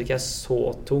jeg på en måte ikke så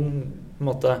tung på en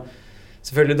måte.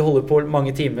 Selvfølgelig det holder på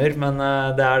mange timer, men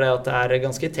det det at det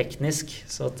ganske teknisk,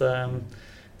 så at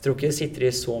jeg tror ikke det sitter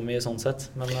i så mye sånn sett.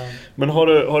 Men har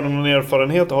du noen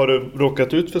erfarenhet? Har du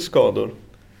råkat ut for skader?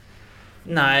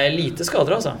 Nei, lite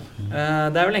skader altså.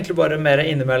 Det vel egentlig bare mer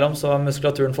innimellom, så har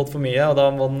muskulaturen fått for mye, og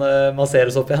da må den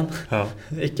masseres opp igjen. Ja.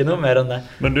 Ikke noe mer enn det.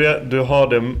 Men du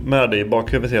har det med dig i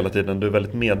bakhuvudet hela tiden. Du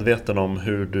väldigt medveten om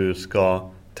hur du ska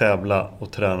tävla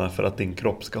och träna för att din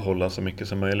kropp ska hålla så mycket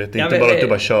som möjligt. Det är inte bara att du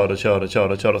bara kör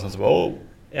och sen så bara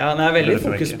Ja, nej, väldigt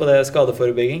fokus på det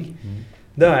skadeforebygging.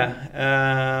 Det har jeg.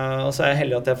 Og så jeg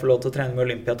heldig at jeg får lov til å trene med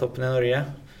Olympiatoppen i Norge.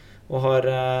 Og har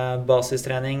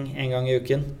basistrening en gang i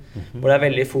uken. Hvor det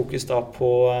veldig fokus da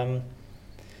på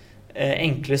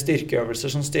enkle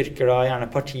styrkeøvelser som styrker da gjerne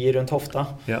partier rundt hofta.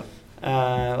 Ja.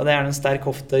 Og det en sterk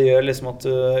hofte gjør liksom at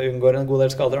du unngår en god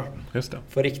del skader da. Just det.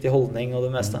 For riktig holdning og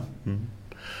det meste.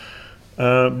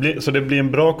 Så det blir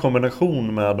en bra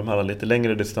kombination med de här lite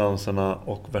längre distanserna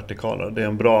och vertikaler. Det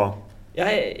en bra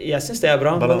jeg synes det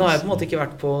bra, balans. Men nå har jeg på en måte ikke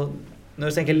vært på når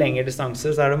du tenker lengre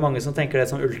distanser, så det mange som tenker det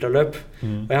som ultraløp.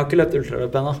 Og jeg har ikke løpt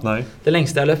ultraløp ennå. Det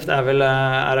lengste jeg har løpt vel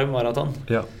maraton.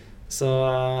 Ja. Så,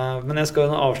 men jeg skal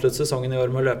jo avslutte sesongen i år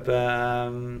med å løpe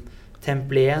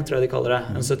Templier, tror jeg de kaller det,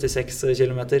 en 76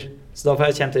 kilometer. Så da får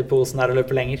jeg kjent litt på hvordan det å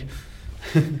løpe lenger.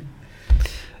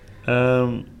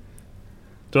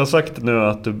 Du har sagt nu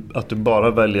att du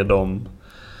bara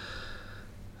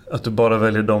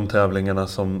väljer de tävlingarna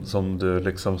som du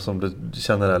liksom som du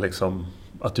känner liksom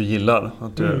att du gillar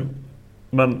att du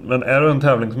men är du en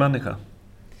tävlingsmänniska?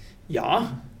 Ja,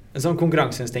 en sånn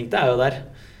konkurranseinstinkt jo der.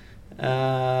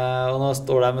 Og når jeg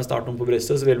står der med starten på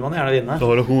brystet, så vil man gjerne vinne. Da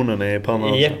har du hornen i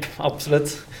panna. Jepp, absolutt.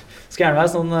 Skal gjerne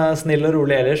være sånn snill og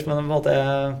rolig ellers, men på en måte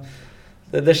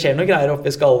det skjer noe greier oppe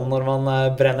i skallen når man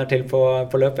brenner til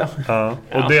på løp, ja.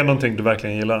 Og det någonting du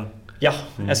verkligen gillar? Ja,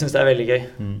 jeg synes det veldig gøy.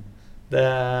 Det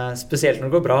spesielt når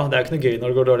det går bra. Det jo ikke noe gøy når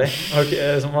det går dårlig.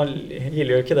 Så man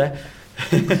gillar jo ikke det.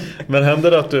 Men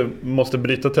händer det att du måste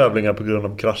bryta tävlingar på grund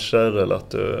av krascher eller att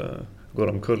du går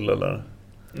omkull eller?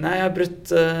 Nej, jag har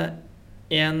brutt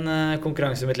en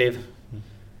konkurrens i mitt liv.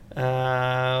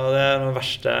 Og det den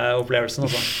verste opplevelsen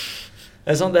også.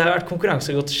 Det sånn, det har vært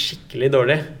konkurranse gått skikkelig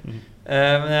dårlig.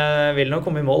 Men jeg vil nok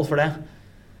komme i mål for det.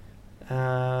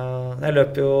 Jeg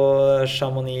løp jo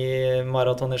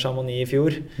maraton i Chamonix i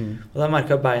fjor, og da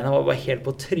merket jeg beina var bare helt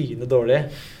på trynet dårlig.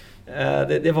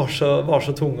 De var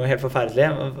så tunge og helt forferdelige,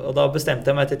 og da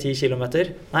bestemte jeg meg etter 10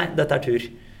 kilometer. Nei, dette tur.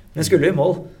 Men jeg skulle jo i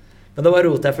mål. Men da bare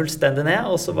rotet jeg fullstendig ned,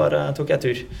 og så bare tok jeg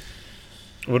tur.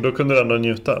 Og da kunne du enda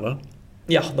njuta, eller?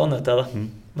 Ja, da nøt jeg det.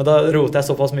 Men da rotet jeg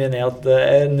såpass mye ned at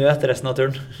jeg nøt resten av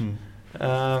turen.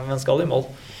 Men skal i mål.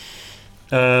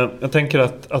 Jag tänker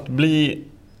att bli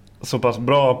så pass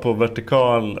bra på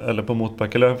vertikal eller på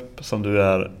motbackelöp som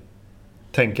du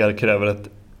tänker kräver ett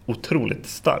otroligt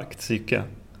starkt psyke.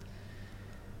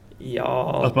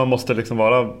 Ja. Att man måste liksom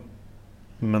vara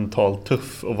mentalt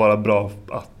tuff och vara bra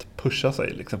att pusha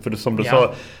sig liksom. För som du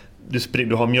sa,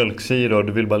 du har mjölksyra och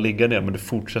du vill bara ligga ner, men du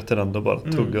fortsätter ändå bara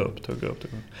tugga upp.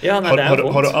 Ja, nej,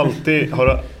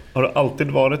 har du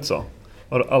alltid varit så?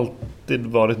 Har du alltid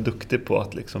varit duktig på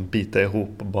att liksom bita ihop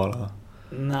och bara?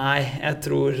 Nej, jag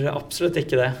tror absolut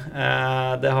inte det.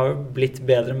 Det har ju blivit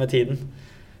bättre med tiden.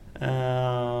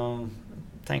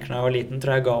 Tänker när jag var liten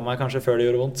tror jag gav mig kanske för det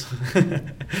gjorde ont.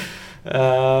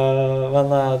 Men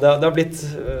det har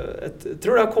blivit, jag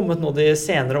tror det har kommit nog de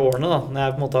senare åren då, när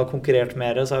jag på något har konkurrerat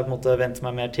mer, så har jag på något vänt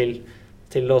mig mer till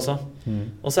det också.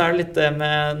 Och så är det lite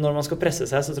med när man ska pressa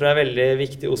sig, så tror jag är väldigt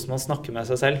viktigt hur man snackar med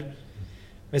sig själv.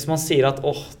 Hvis man sier at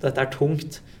dette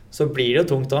tungt, så blir det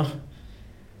tungt da.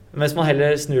 Men hvis man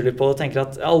heller snur litt på det og tenker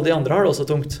at alle de andre har det også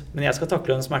tungt, men jeg skal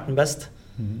takle den smerten best,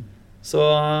 så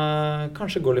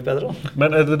kanskje går det litt bedre da.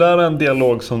 Men det där en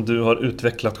dialog som du har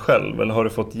utvecklat själv, eller har du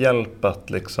fått hjälp att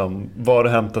liksom, var du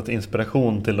hämtat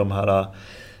inspiration till den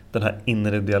här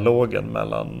inre dialogen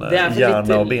mellan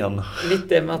hjärna och ben? Litt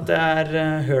det med at jeg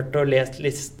har hørt og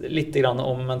lest litt grann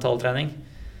om mentaltrening.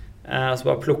 Så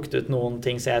bare plukket ut noen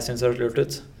ting som jeg synes har lurt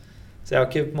ut. Så jeg har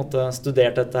ikke på en måte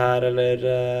studert dette her eller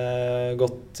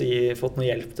fått noe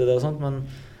hjelp til det og sånt, men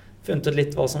funnet ut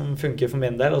litt hva som funker for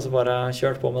min del, og så bare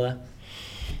kjørt på med det.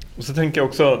 Och så tänker jag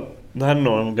också, det här är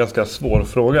nog en ganska svår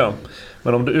fråga,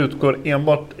 men om du utgår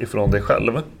enbart ifrån dig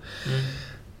själv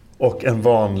och en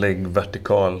vanlig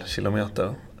vertikal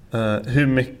kilometer, Hur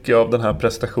mycket av den här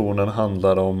prestationen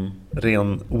handlar om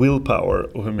ren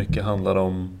willpower och hur mycket handlar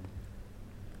om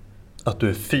att du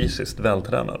är fysiskt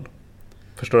vältränad?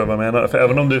 Förstår du vad jag menar? För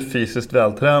även om du är fysiskt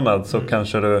vältränad så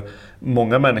kanske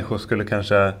många människor skulle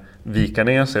kanske vika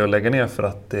ner sig och lägga ner för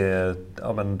att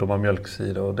de har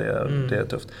mjölksyra och det är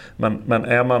tufft. Men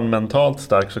är man mentalt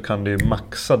stark så kan du ju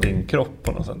maxa din kropp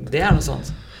på något sätt. Det är något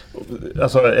sånt.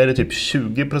 Alltså är det typ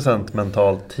 20%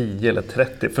 mentalt, 10 eller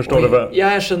 30? Förstår du vad?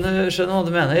 Ja, jag skjønner vad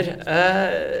du menar.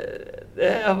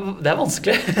 Det är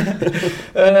vanskligt.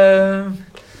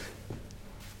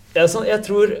 Jag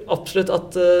tror absolut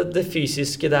att det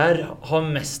fysiska där har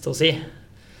mest att si.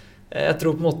 Jag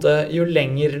tror på en måte ju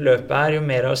längre löpet är, ju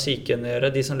mer har psyken att göra.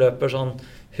 De som löper sån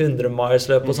 100 miles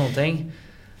löp och sånt ting.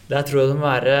 Där tror jag de må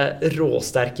vara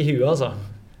råsterke i huet alltså.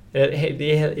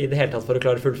 I det hele tatt for å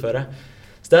klare å fullføre.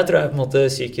 Så der tror jeg på en måte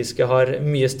psykiske har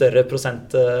mye større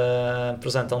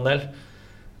prosentandel.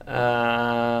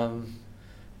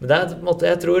 Men det på en måte,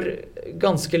 jeg tror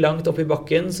ganske langt opp i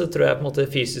bakken så tror jeg på en måte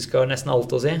fysiske har nesten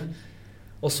alt å si.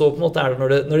 Og så på en måte det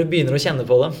når du begynner å kjenne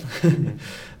på dem.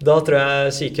 Da tror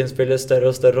jeg psyken spiller større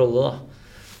og større rolle da.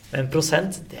 Men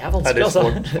prosent, det vanskelig alltså. Det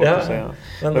är svårt att säga.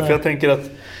 Men för jag tänker att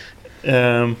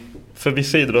för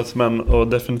vissa idrottsmän och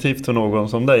definitivt för någon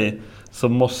som dig så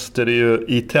måste det ju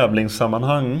i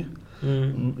tävlingssammanhang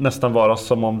nästan vara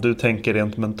som om du tänker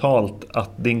rent mentalt att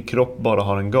din kropp bara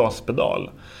har en gaspedal.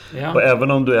 Ja. Och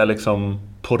även om du är liksom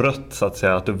på rött så att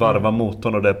säga, att du varvar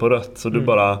motorn och det är på rött så du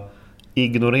bara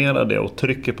ignorerar det och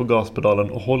trycker på gaspedalen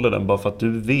och håller den bara för att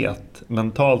du vet,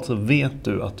 mentalt så vet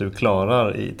du att du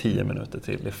klarar i 10 minuter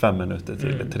till, i 5 minuter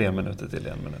till, i 3 minuter till, i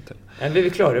 1 minut till. Ja, vi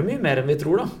klarar ju mycket mer än vi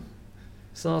tror då.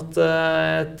 Så att det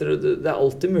är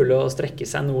alltid möjligt att sträcka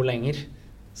sig något längre.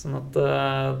 Så att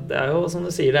det är ju som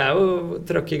du säger, det är ju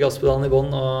trycka gaspedalen i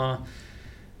bånn och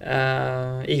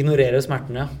ignorera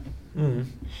smärtorna.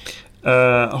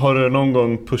 Har du någon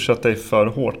gång pushat dig för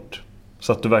hårt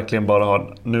så att du verkligen bara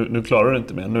har nu klarar du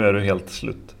inte mer, nu är du helt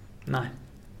slut? Nej.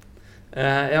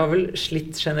 Jag har väl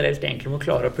slitt generellt egentligen med att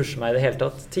klara att pusha mig det helt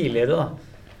tatt tidigare då.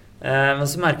 Men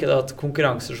så märker jag att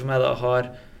konkurrenser som jag då har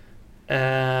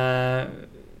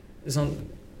liksom,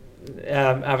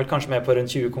 jag är väl kanske med på runt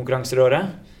 20 konkurrenser i året.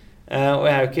 Och jag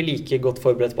är ju inte lika gott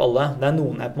förberedd på alla. Det är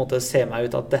någon jag på något ser mig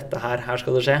ut att detta här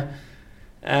ska det ske.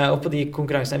 Och på de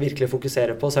konkurrenserna jag verkligen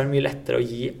fokuserar på så är det mycket lättare att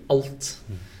ge allt.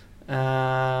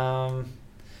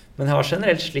 Men jag har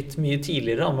generellt slitt mycket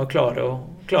tidigare med att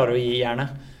klara att ge gärna.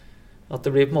 Att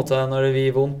det blir på något när det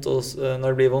blir vondt och när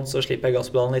det blir vondt så slipper jag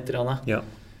gaspedalen lite grann. Ja.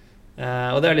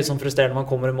 Och det är liksom frustrerande när man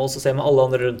kommer i mål så ser man alla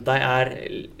andra runt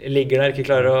dig ligger där inte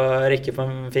klarar att räcka på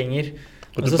en finger.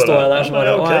 Och så står jag där som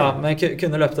bara okay. Ja, men jag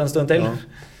kunde löpt en stund till.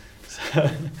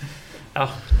 Ja.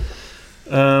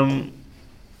 Ja.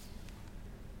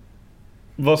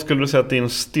 Vad skulle du säga att din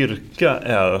styrka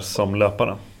är som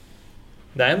löpare?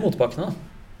 Det är motbacken då.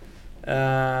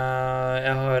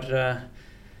 Jag har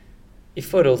i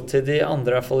forhold till de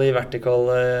andra i alla fall i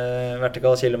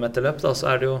vertikal kilometerløp då så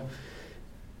är det ju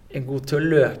en god till att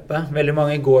löpa. Väldigt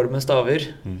många går med staver.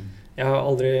 Jag har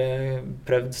aldrig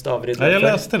prövat staver i ett löp. Jag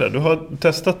läste det. Du har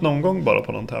testat någon gång bara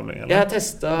på någon tävling eller? Jag har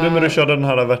testat. Nu när du körde den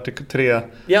här vertikal 3. Ja,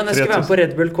 när jag skulle vara på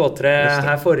Red Bull K3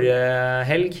 här förra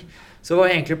helg. Så var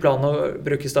egentlig planen å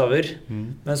bruke staver,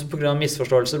 men så på grunn av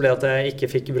misforståelse ble at jeg ikke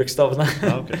fikk brukt stavene.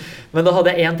 Ja, okay. Men da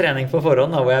hadde jeg en trening på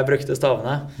forhånd hvor jeg brukte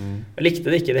stavene. Jeg likte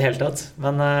det ikke i det hele tatt,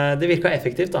 men det virket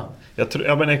effektivt da.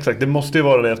 Ja, men exakt. Det måste ju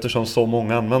vara det eftersom så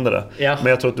många använder det. Ja. Men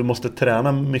jag tror att du måste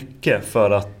träna mycket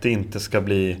för att det inte ska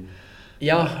bli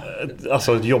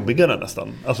alltså jobbigare nästan.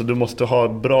 Alltså du måste ha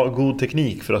god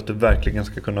teknik för att du verkligen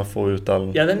ska kunna få ut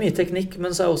all... Ja, det är mycket teknik,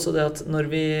 men så är också det att när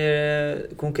vi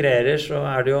konkurrerar så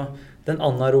är det ju den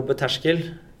anaerobe terskel.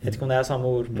 Jag vet inte om det är samma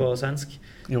ord på svensk.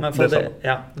 Jo, men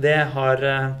det har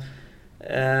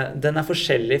den är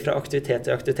forskjellig från aktivitet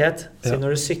till aktivitet. Så när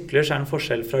du cyklar så är den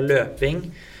forskjell från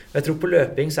löping. Jag tror på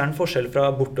löping så är den forskjell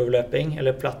från bortoverlöping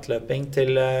eller plattlöping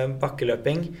till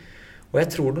bakkelöping. Och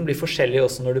jag tror den blir forskjellig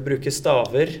också när du brukar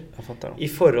staver i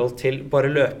förhåll till bara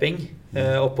löping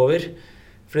oppover.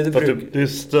 För det är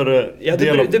större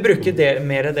du brukar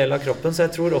mer del av kroppen, så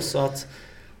jag tror också att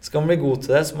ska man bli god till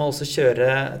det så må man också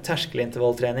köra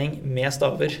terskelintervallträning med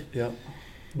staver. Ja.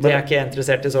 Det är jag inte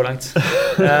intresserad i så långt.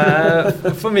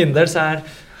 För min del så är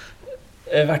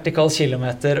vertikal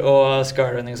kilometer och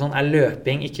skyrunning sån är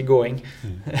löping, inte gåing.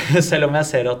 Selv om jag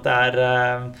ser att det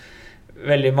är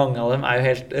väldigt många av dem är ju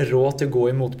helt rå till att gå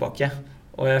i motbacke.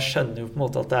 Och jag skönner ju på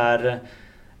något att det är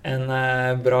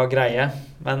en bra greie,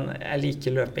 men jag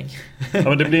liker löping. Ja,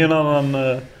 men det blir en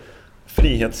annan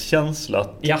frihetskänsla.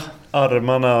 Ja.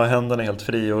 Armarna och händerna är helt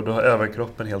fri och du har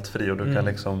överkroppen helt fri och du kan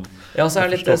liksom... Ja, så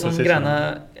litt det som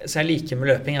greiene så jeg liker med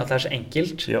løping at det så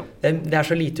enkelt. Ja. Det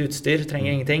så lite utstyr,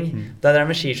 trenger ingenting. Det der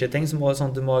med skiskyting så må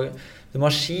sånn, du må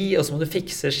ha ski, og så må du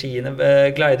fikse skiene,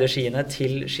 glide skiene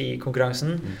til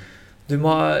skikonkurransen. Du må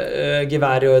ha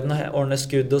gevær i orden, ordne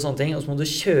skudd og sånne ting, og så må du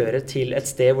kjøre til et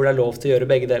sted hvor det lov til å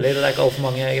gjøre begge deler, og det ikke alt for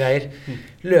mange greier.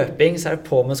 Løping, så det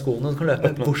på med skoene, du kan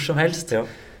løpe hvor som helst. Ja.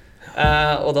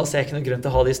 Och då ser jag ingen grund till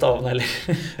att ha de stavarna heller.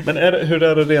 Men hur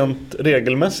är det rent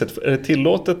regelmässigt? Är det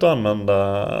tillåtet att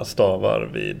använda stavar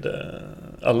vid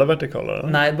alla vertikaler?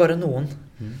 Nej, bara någon.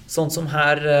 Sånt som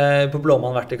här på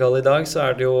Blåmann vertikal idag så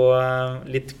är det ju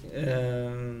lite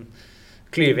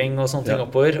klyving och sånt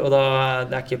oppover, och då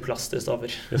det är inte plats till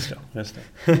stavar. Just det.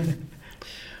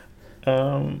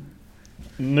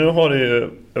 Nu har det ju,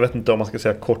 jag vet inte om man ska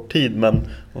säga kort tid, men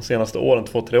de senaste åren,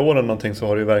 2-3 åren någonting, så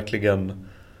har det ju verkligen,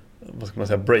 vad ska man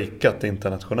säga, breakat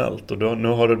internationellt. Och nu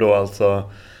har du då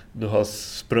alltså, du har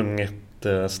sprungit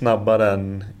snabbare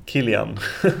än Kilian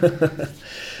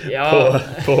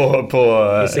på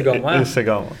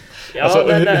Isegama. Ja, alltså,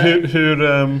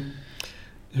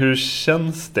 hur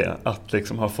känns det att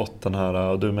liksom ha fått den här,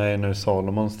 och du är med nu i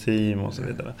Salomons team och så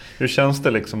vidare. Hur känns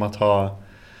det liksom att ha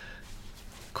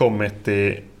kommit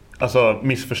i, alltså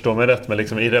missförstå mig rätt, men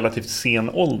liksom i relativt sen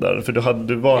ålder, för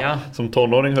du var som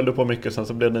tonåring höll du på mycket, sen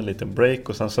så blev det en liten break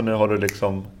och sen så nu har du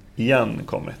liksom igen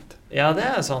kommit. Ja, det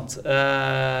är sant.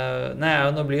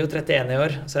 Nej, nu blir jag 31 i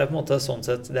år, så jag på något sånt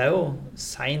sätt, det är ju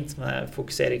sent, men jag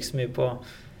fokuserar inte så mycket på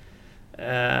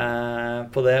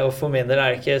det, och för min del är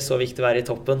det inte så viktigt att vara i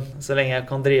toppen. Så länge jag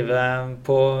kan driva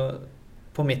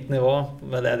på mitt nivå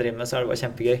med det jag driver med, så är det bara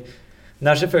jättekul. Det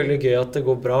är selvfølgelig gøy att det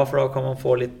går bra, för då kan man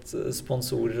få lite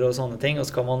sponsorer och sådana ting, och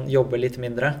så kan man jobba lite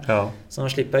mindre. Ja. Så man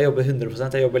slipper jag jobba 100%,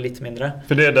 jag jobbar lite mindre.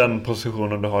 För det är den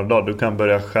positionen du har idag, du kan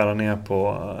börja skära ner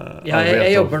på ja,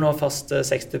 jag jobbar nog fast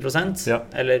 60%,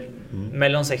 eller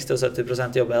mellan 60 och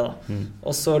 70% jobbar jag då.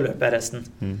 Och så löper jag resten.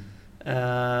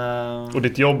 Och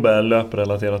ditt jobb är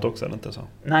löprelaterat också, eller inte så?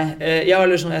 Nej,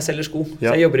 jag säljer sko, så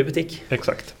jag jobbar i butik.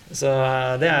 Exakt. Så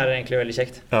det är egentligen väldigt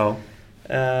käckt. Ja.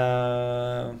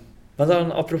 Men så,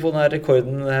 apropos den här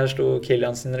rekorden, det här stod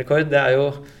Kilian sin rekord, det är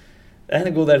ju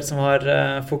en god del som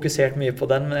har fokuserat mycket på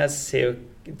den, men jag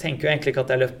tänker ju egentligen att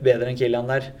jag löpt bättre än Kilian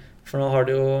där. För nu har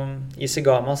du ju i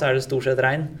Segama så är det stort sett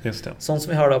regn. Just det. Sånt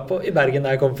som vi har då på i Bergen där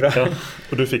jag kom från. Ja,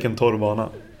 och du fick en torr bana.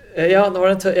 Ja, det var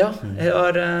en det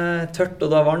var tørt och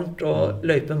det var varmt, och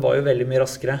löpen var ju väldigt mycket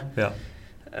raskare. Ja.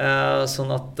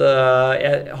 Sånn at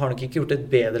jeg har nok ikke gjort et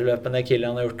bedre løp enn det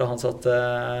Kilian har gjort da han satte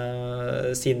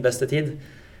sin beste tid.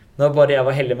 Det var bare jeg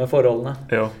var heldig med forholdene.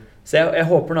 Ja. Så jeg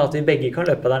håper nå at vi begge kan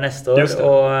løpe der neste år,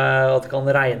 og at det kan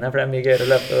regne, for det er mye gøyere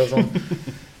å løpe og sånn.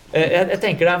 Jeg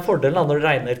tenker det er en fordel når det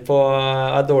regner på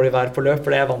dårlig vær på løp,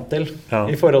 for det er jeg vant til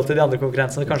i forhold til de andre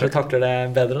konkurrensene. Kanskje takler det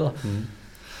bedre da.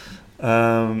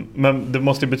 Men det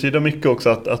måste ju betyda mycket också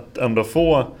att ändå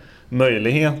få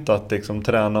möjlighet att liksom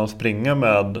träna och springa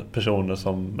med personer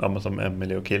som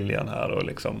Emily och Kilian här, och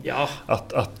liksom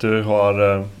att du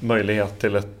har möjlighet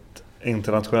till ett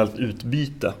internationellt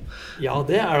utbyte. Ja,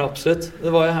 det är det absolut. Det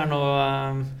var ju här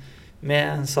nu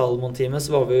med Salomon-teamet,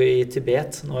 så var vi ju i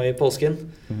Tibet nu i påsken.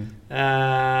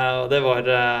 Och det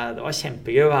var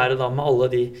kjempegøy å være da med alla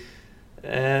de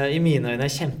i mine øyne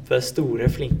kjempestore,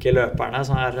 flinke løperne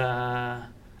som er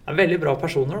veldig bra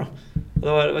personer da. Det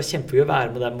var kjempegøy å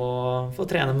være med dem og få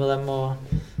trene med dem og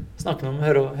snakke med dem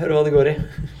og høre hva det går i.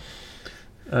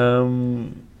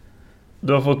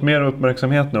 Du har fått mer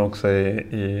uppmärksamhet nu också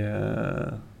i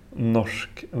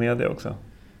norsk media också.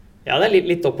 Ja, det är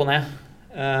lite upp och ner.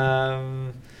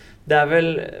 Det är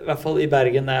väl i hvert fall i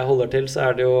Bergen där jag håller till, så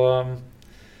är det ju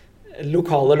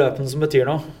lokala löpen som betyder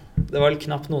något. Det var väl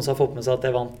knappt någon som har fått med sig att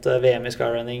jag vant VM i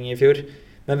skyrunning i fjor.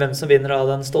 Men vem som vinner av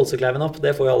den stolsekleiven upp,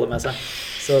 det får ju alla med sig.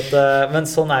 Så att, men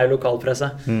sån är ju lokalpresse.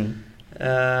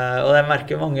 Och jag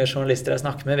märker många journalister jag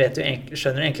snackar med vet ju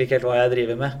skönner egentligen inte helt vad jag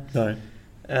driver med. Nej.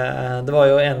 Det var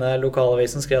ju ena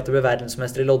lokalavisen skrev att det blev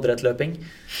världsmästare i loddrättlöping.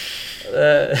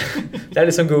 Det är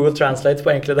liksom Google Translate på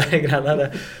enkla där grejerna.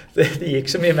 Det gick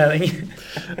så mycket mening.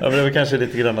 Ja, men det var kanske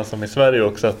lite grann som i Sverige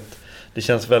också, att det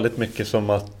känns väldigt mycket som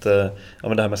att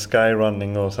men det här med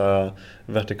skyrunning och så här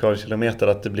vertikalkilometer,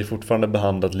 att det blir fortfarande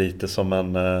behandlat lite som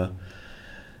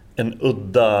en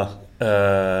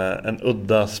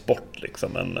udda sport liksom.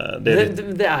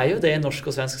 Det är ju det i norsk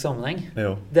och svensk sammanhang.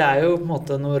 Jo. Det är ju på något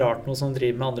sätt något rart något som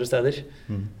driver med andra städer.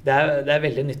 Det är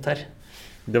väldigt nytt här.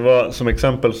 Det var som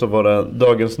exempel så var det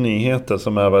Dagens Nyheter,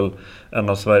 som är väl en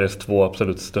av Sveriges 2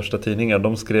 absolut största tidningar.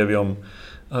 De skrev ju om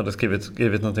hade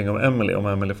skrivit någonting om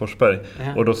Emily Forsberg.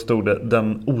 Och då stod det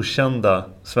den okända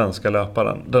svenska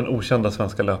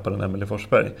löparen Emily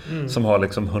Forsberg. Som har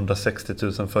liksom 160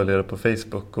 000 följare på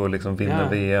Facebook och liksom vinner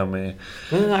VM i...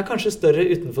 Men den kanske större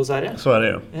utanför Sverige. Så är det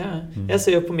ju. Ja. Jag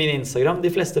ser ju på min Instagram, de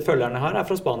flesta följarna här är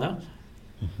från Spanien.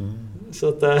 Så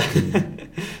att det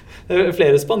är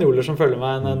flera spanjorer som följer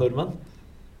mig än norrmän.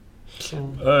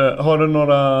 Har du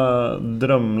några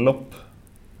drömlopp?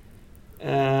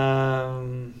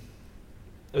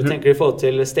 Hur tänker du få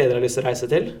till steder du vill resa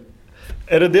till?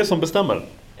 Är det som bestämmer?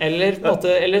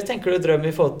 Eller tänker du dröm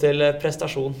i få till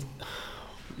prestation?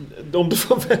 Om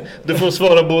du får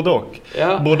svara både och.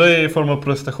 Ja. Både i form av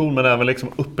prestation men även liksom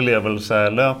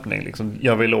upplevelselöpning. Liksom,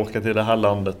 jag vill åka till det här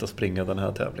landet och springa den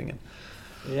här tävlingen.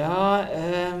 Ja,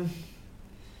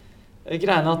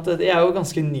 grejen är att jag är ju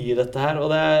ganska ny i detta här och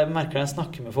det märker jag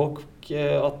snackar med folk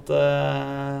att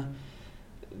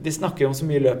de snackar om så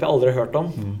mycket löp jag aldrig hört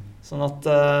om. Sånn att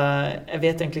jag vet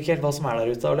egentligen inte helt vad som är där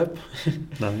ute av löp.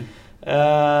 Nej.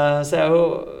 Så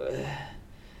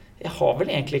jag har väl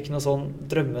egentligen inte någon sån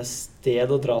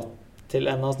drömmested att dra till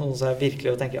än att någon som jag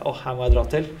verkligen tänker här må jag dra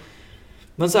till.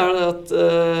 Men så är det att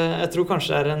jag tror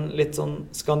kanske det är en lite sån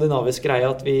skandinavisk grej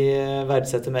att vi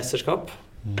värdesätter mästerskap.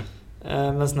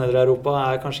 Mens nedre Europa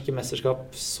är kanske inte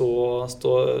mästerskap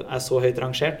är så högt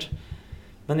rangerat.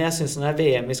 Men jag syns när det är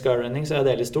VM i skyrunning så är det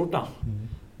väldigt stort då.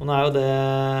 Och nu är ju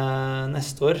det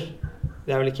nästa år.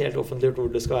 Det är väl inte helt offentligt hvor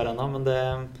det ska vara ännu, men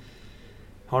det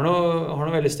har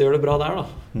nog väldigt styrt det bra där då.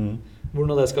 Hvor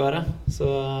nå det ska vara. Så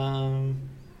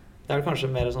det är väl kanske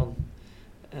mer sån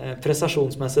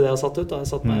prestationsmässigt det jag har satt ut då. Jag har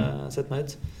sett mig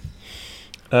ut.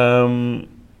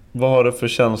 Vad har du för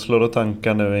känslor och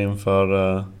tankar nu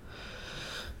inför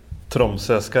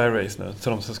Tromsø Sky Race nu?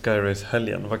 Tromsø Sky Race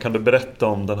helgen. Vad kan du berätta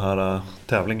om den här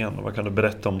tävlingen? Vad kan du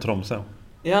berätta om Tromsø?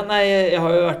 Ja, nej, jag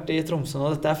har ju varit i Tromsø nu.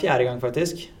 Detta är 4:e gång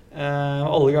faktiskt.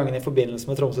 Alla gånger i förbindelse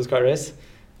med Tromsø Sky Race.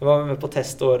 Jag var med på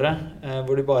teståret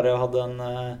hvor de bara hade en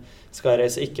Sky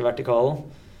Race och inte vertikal.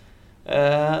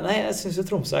 Nej, jag syns ju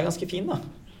Tromsø är ganska fin då.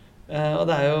 Och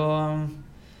det är ju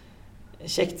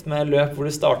kjekt med løp hvor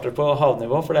du starter på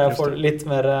havnivå, for det er litt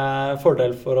mer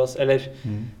fordel for oss, eller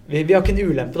vi har ikke en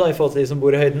ulempe da i forhold til de som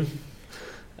bor i høyden.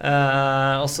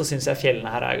 Og så synes jeg fjellene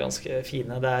her er ganske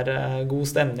fine. Det er god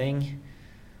stemning,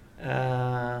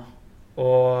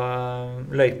 og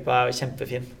løypa er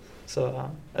kjempefin. Så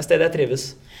det er stedet jeg trives.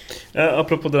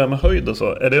 Apropå det där med höjd och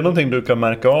så, är det någonting du kan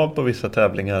märka av på vissa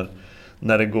tävlingar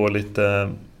när det går lite...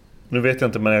 Nu vet jag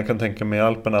inte, men jag kan tänka mig i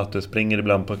Alperna att du springer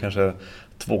ibland på kanske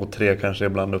 2-3, kanske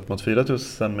ibland upp mot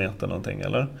 4000 meter någonting,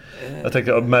 eller? Jag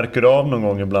tänker, märker du av någon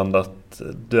gång ibland att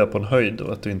du är på en höjd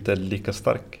och att du inte är lika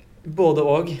stark? Både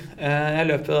och. Jag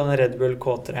löper den Red Bull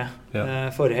K3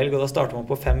 förra helg, och då startar man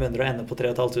på 500 och ända på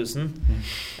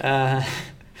 3500.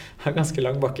 Har ganska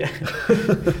lång backe.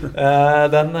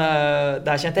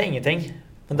 Där kände jag ingenting.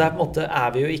 Men där på måte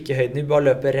är vi ju inte i höjden, vi bara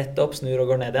löper rätt upp, snur och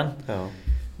går ned igen. Ja.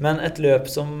 Men ett löp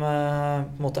som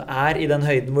på måte är i den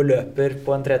höjden hvor löper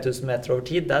på en 3000 meter över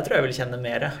tid, där tror jag vill känna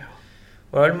mer.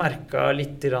 Och jag har märkt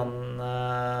lite grann,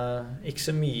 inte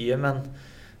så mycket, men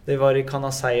det var i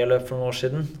Canasei löp för några år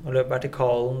sedan och löp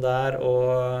vertikalen där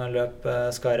och löp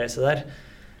Skyrace där.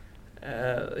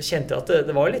 Kände att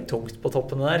det var lite tungt på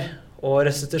toppen där, och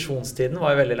restitutionstiden var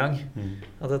ju väldigt lång.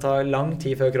 Att det tar lång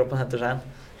tid för kroppen hämtar sig igen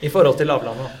i förhållande till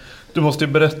lavlandet. Du måste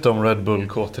ju berätta om Red Bull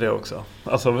K3 också.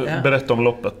 Alltså berätta om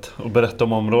loppet och berätta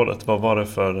om området. Vad var det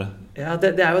för... Ja,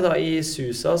 det är ju då i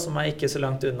Susa, som är inte så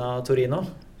långt undan Torino.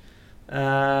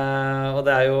 Och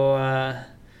det är ju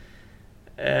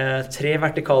 3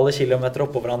 vertikala kilometer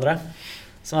uppå varandra.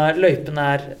 Så löypen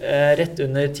är rätt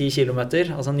under 10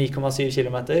 kilometer, alltså 9,7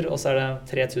 kilometer, och så är det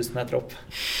 3000 meter upp.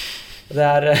 Det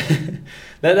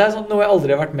är sånt något jag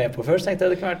aldrig har varit med på först. Tänkte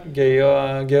jag det kan vara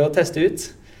gøy att testa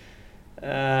ut.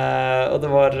 Och det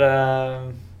var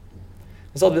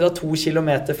så hade vi då 2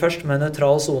 kilometer först med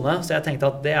neutral zone, så jag tänkte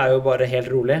att det är ju bara helt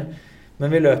roligt.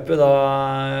 Men vi löper då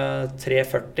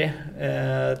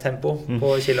 3:40 tempo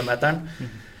på kilometern.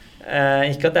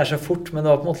 Inte att det är så fort, men det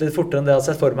var på något lite fortare än det jag hade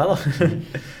sett för mig då.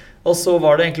 Och så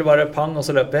var det egentligen bara pang, och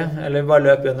så löp jag, eller bara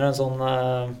löp under en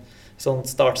sån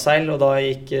startseil, och då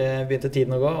begynte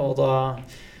tiden att gå, och då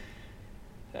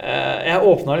jag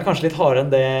öppnade kanske lite hardare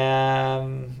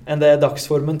än det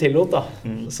dagsformen tillåt då.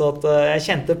 Så att jag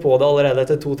kände på det allerede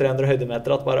efter 200-300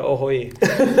 höjdemeter att bara ohoj.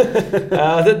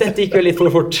 Detta gick ju lite för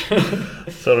fort.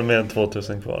 Så har du mer än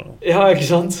 2000 kvar då. Ja, inte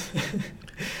sant.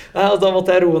 Och då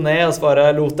måste jag roa ner, och så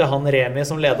bara låt han Remi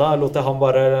som leda, låt han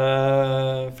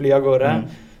bara fly av gårde.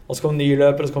 Och så kom ny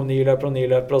löpare, och så kom ny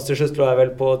löpare, och till slut låg jag väl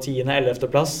på 10:e, 11:e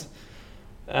plats.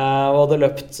 og hadde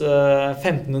løpt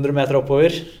 1500 meter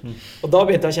oppover. Og da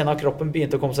begynte jeg å kjenne at kroppen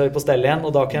begynte å komme seg ut på stell igjen,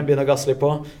 og da kan jeg begynne å gasse litt på.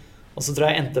 Og så tror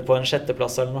jeg endte på en 6.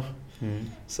 plass eller noe.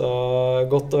 Så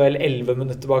godt og vel 11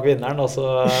 minutter bak vinneren, og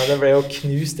så det ble jo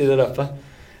knust i det løpet.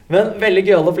 Men veldig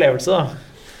gøyal opplevelse da.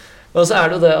 Og så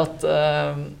det jo det at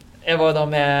jeg var jo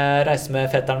da reiste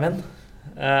med fetteren min.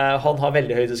 Han har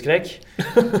veldig høydeskrekk.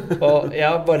 Og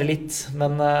ja, bare litt,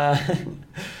 men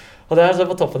og det så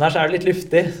på toppen her så det litt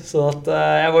luftig, så at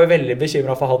jeg var jo veldig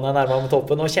bekymret for han når jeg nærmet meg med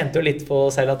toppen, og kjente jo litt på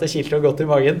selv at det kilte jo godt i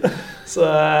magen. Så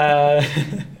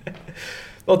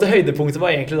og det høydepunktet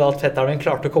var egentlig da at fetteren min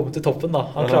klarte å komme til toppen da.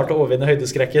 Han klarte å overvinne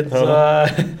høydeskrekken. Så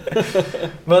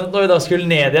men når vi da skulle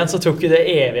ned igjen, så tok det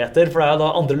evigheter, for det jo da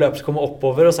andre løp som kom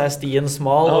oppover, og så stien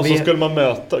smal. Ja, og så skulle man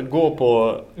gå på...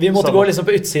 Vi måtte gå liksom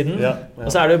på utsiden, og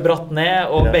så det jo bratt ned,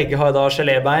 og begge har da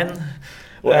gelébein.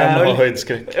 Og en har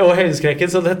høydeskrekk. Og høydeskrekken,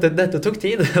 så dette tok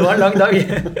tid. Det var en lang dag.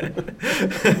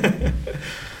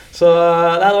 Så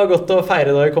det var godt å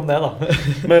feire da vi kom ned da.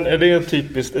 Men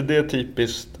det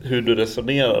typiskt hur du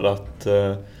resonerar att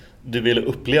du ville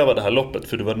uppleva det här loppet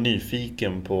för du var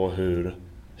nyfiken på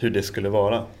hur det skulle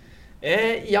vara?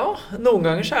 Ja, noen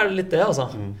ganger så det litt det altså.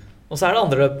 Og så det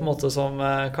andre løp på en måte som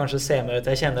kanskje ser meg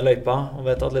ut. Jeg kjenner løypa og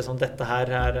vet at liksom dette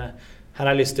her har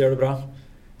jeg lyst til å gjøre det bra.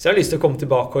 Så jeg har lyst til å komme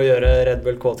tilbake og gjøre Red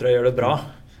Bull K3 og gjøre det bra.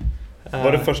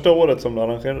 Var det første året som det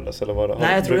arrangerades? Eller var det,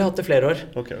 nei, jeg tror de har hatt det flere år.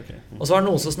 Okay. Og så var det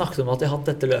noen som snakket om at de har hatt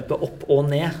dette løpet opp og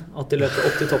ned. At de løpte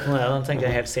opp til toppen og ned. Den tenker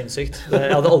jeg helt sinnssykt.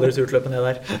 Jeg hadde aldri turt løpe ned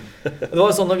der. Det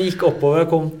var sånn når vi gikk oppover og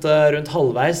kom rundt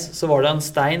halvveis, så var det en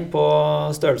stein på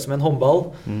størrelse med en håndball.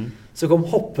 Så kom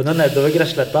hoppende nedover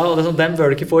gressletta, og sånn, den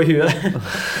bør du ikke få i huet.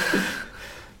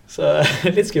 Så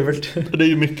litt skummelt. Det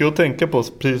ju mycket att tänka på,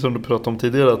 precis som du pratade om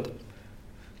tidigare, att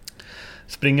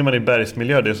springer man i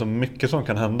bergsmiljö, det är så mycket som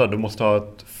kan hända. Du måste ha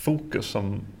ett fokus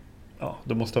som... Ja,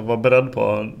 du måste vara beredd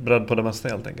på det mesta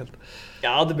helt enkelt.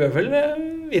 Ja, det bør vel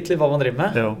vite litt hva man driver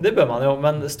med. Jo. Det bør man jo,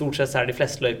 men stort sett så de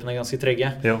fleste løypene ganske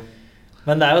trygge. Jo.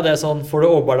 Men det jo det sånn, får du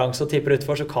overbalanse og tipper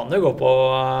utfor, så kan det gå på...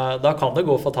 Da kan det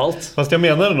gå fatalt. Fast jag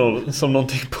menar det som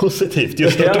någonting positivt.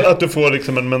 Just att du får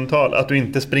liksom en mental... Att du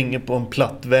inte springer på en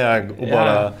platt väg och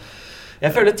bara...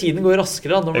 Jeg føler tiden går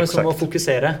raskere da, når man liksom må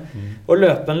fokusere. Og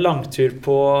løpe en langtur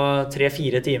på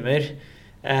 3-4 timer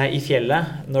i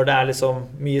fjellet, når det liksom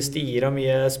mye stier og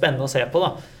mye spennende å se på da,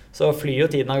 så flyr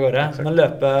jo tiden av gårde. Men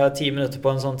løpe 10 minutter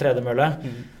på en sånn tredemølle,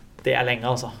 det lenge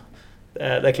altså.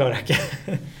 Det klarer jeg ikke.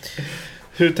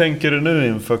 Hur tänker du nu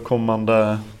inför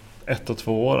kommande 1 och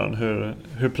 2 åren?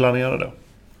 Hur planerar du?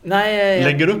 Nej,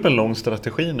 lägger du upp en lång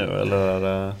strategi nu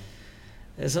eller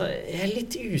så jeg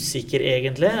litt usikker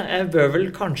egentlig. Jeg bør vel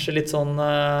kanskje litt sånn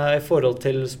i forhold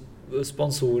til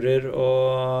sponsorer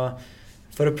og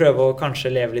for å prøve å kanskje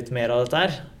leve litt mer av dette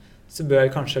her, så bør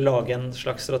jeg kanskje lage en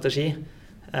slags strategi.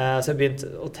 Så jeg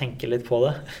begynte å tenke litt på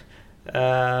det.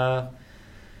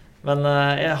 Men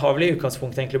jeg har vel i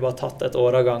utgangspunktet egentlig bare tatt et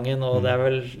år av gangen, og det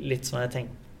vel litt sånn jeg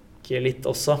tenker litt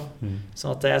også.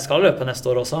 Sånn at jeg skal løpe neste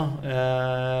år også,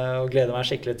 og gleder meg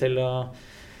skikkelig til å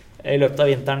i løpet av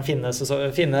vinteren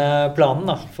finne planen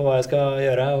da, for hva jeg skal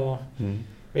gjøre og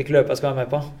hvilke løp jeg skal være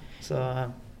med på. Så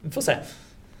vi får se.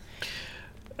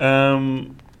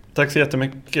 Tack så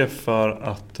jättemycket för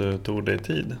att du tog dig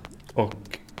tid och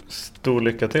stor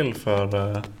lycka till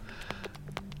för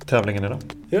tävlingen idag.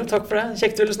 Jo, tack för det.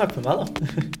 Kjekt du ville snakke med meg da.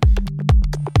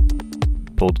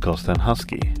 Podcasten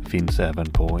Husky finns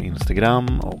även på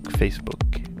Instagram och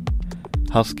Facebook.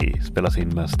 Husky spelas in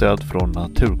med stöd från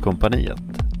Naturkompaniet.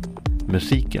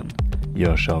 Musiken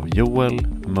görs av Joel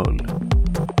Mull.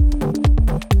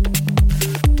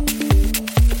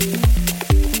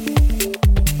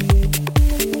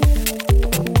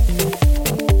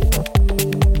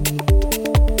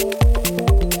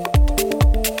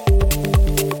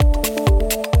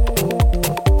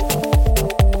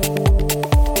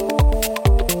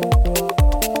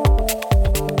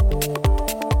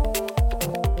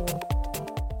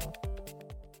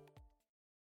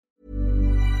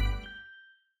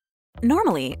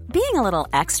 Normally, being a little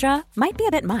extra might be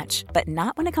a bit much, but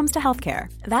not when it comes to healthcare.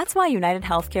 That's why United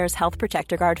Healthcare's Health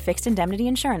Protector Guard fixed indemnity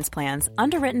insurance plans,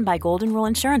 underwritten by Golden Rule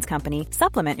Insurance Company,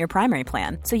 supplement your primary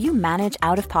plan so you manage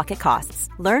out-of-pocket costs.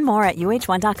 Learn more at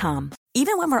uh1.com.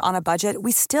 Even when we're on a budget,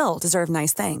 we still deserve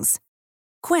nice things.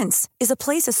 Quince is a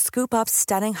place to scoop up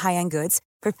stunning high-end goods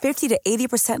for 50 to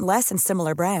 80% less than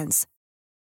similar brands.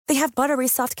 They have buttery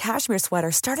soft cashmere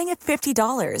sweaters starting at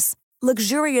 $50,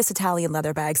 luxurious Italian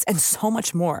leather bags, and so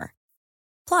much more.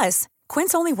 Plus,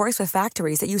 Quince only works with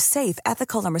factories that use safe,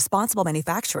 ethical, and responsible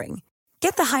manufacturing.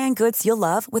 Get the high-end goods you'll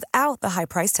love without the high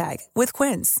price tag with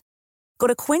Quince. Go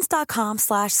to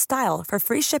quince.com/style for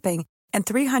free shipping and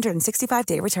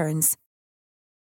 365-day returns.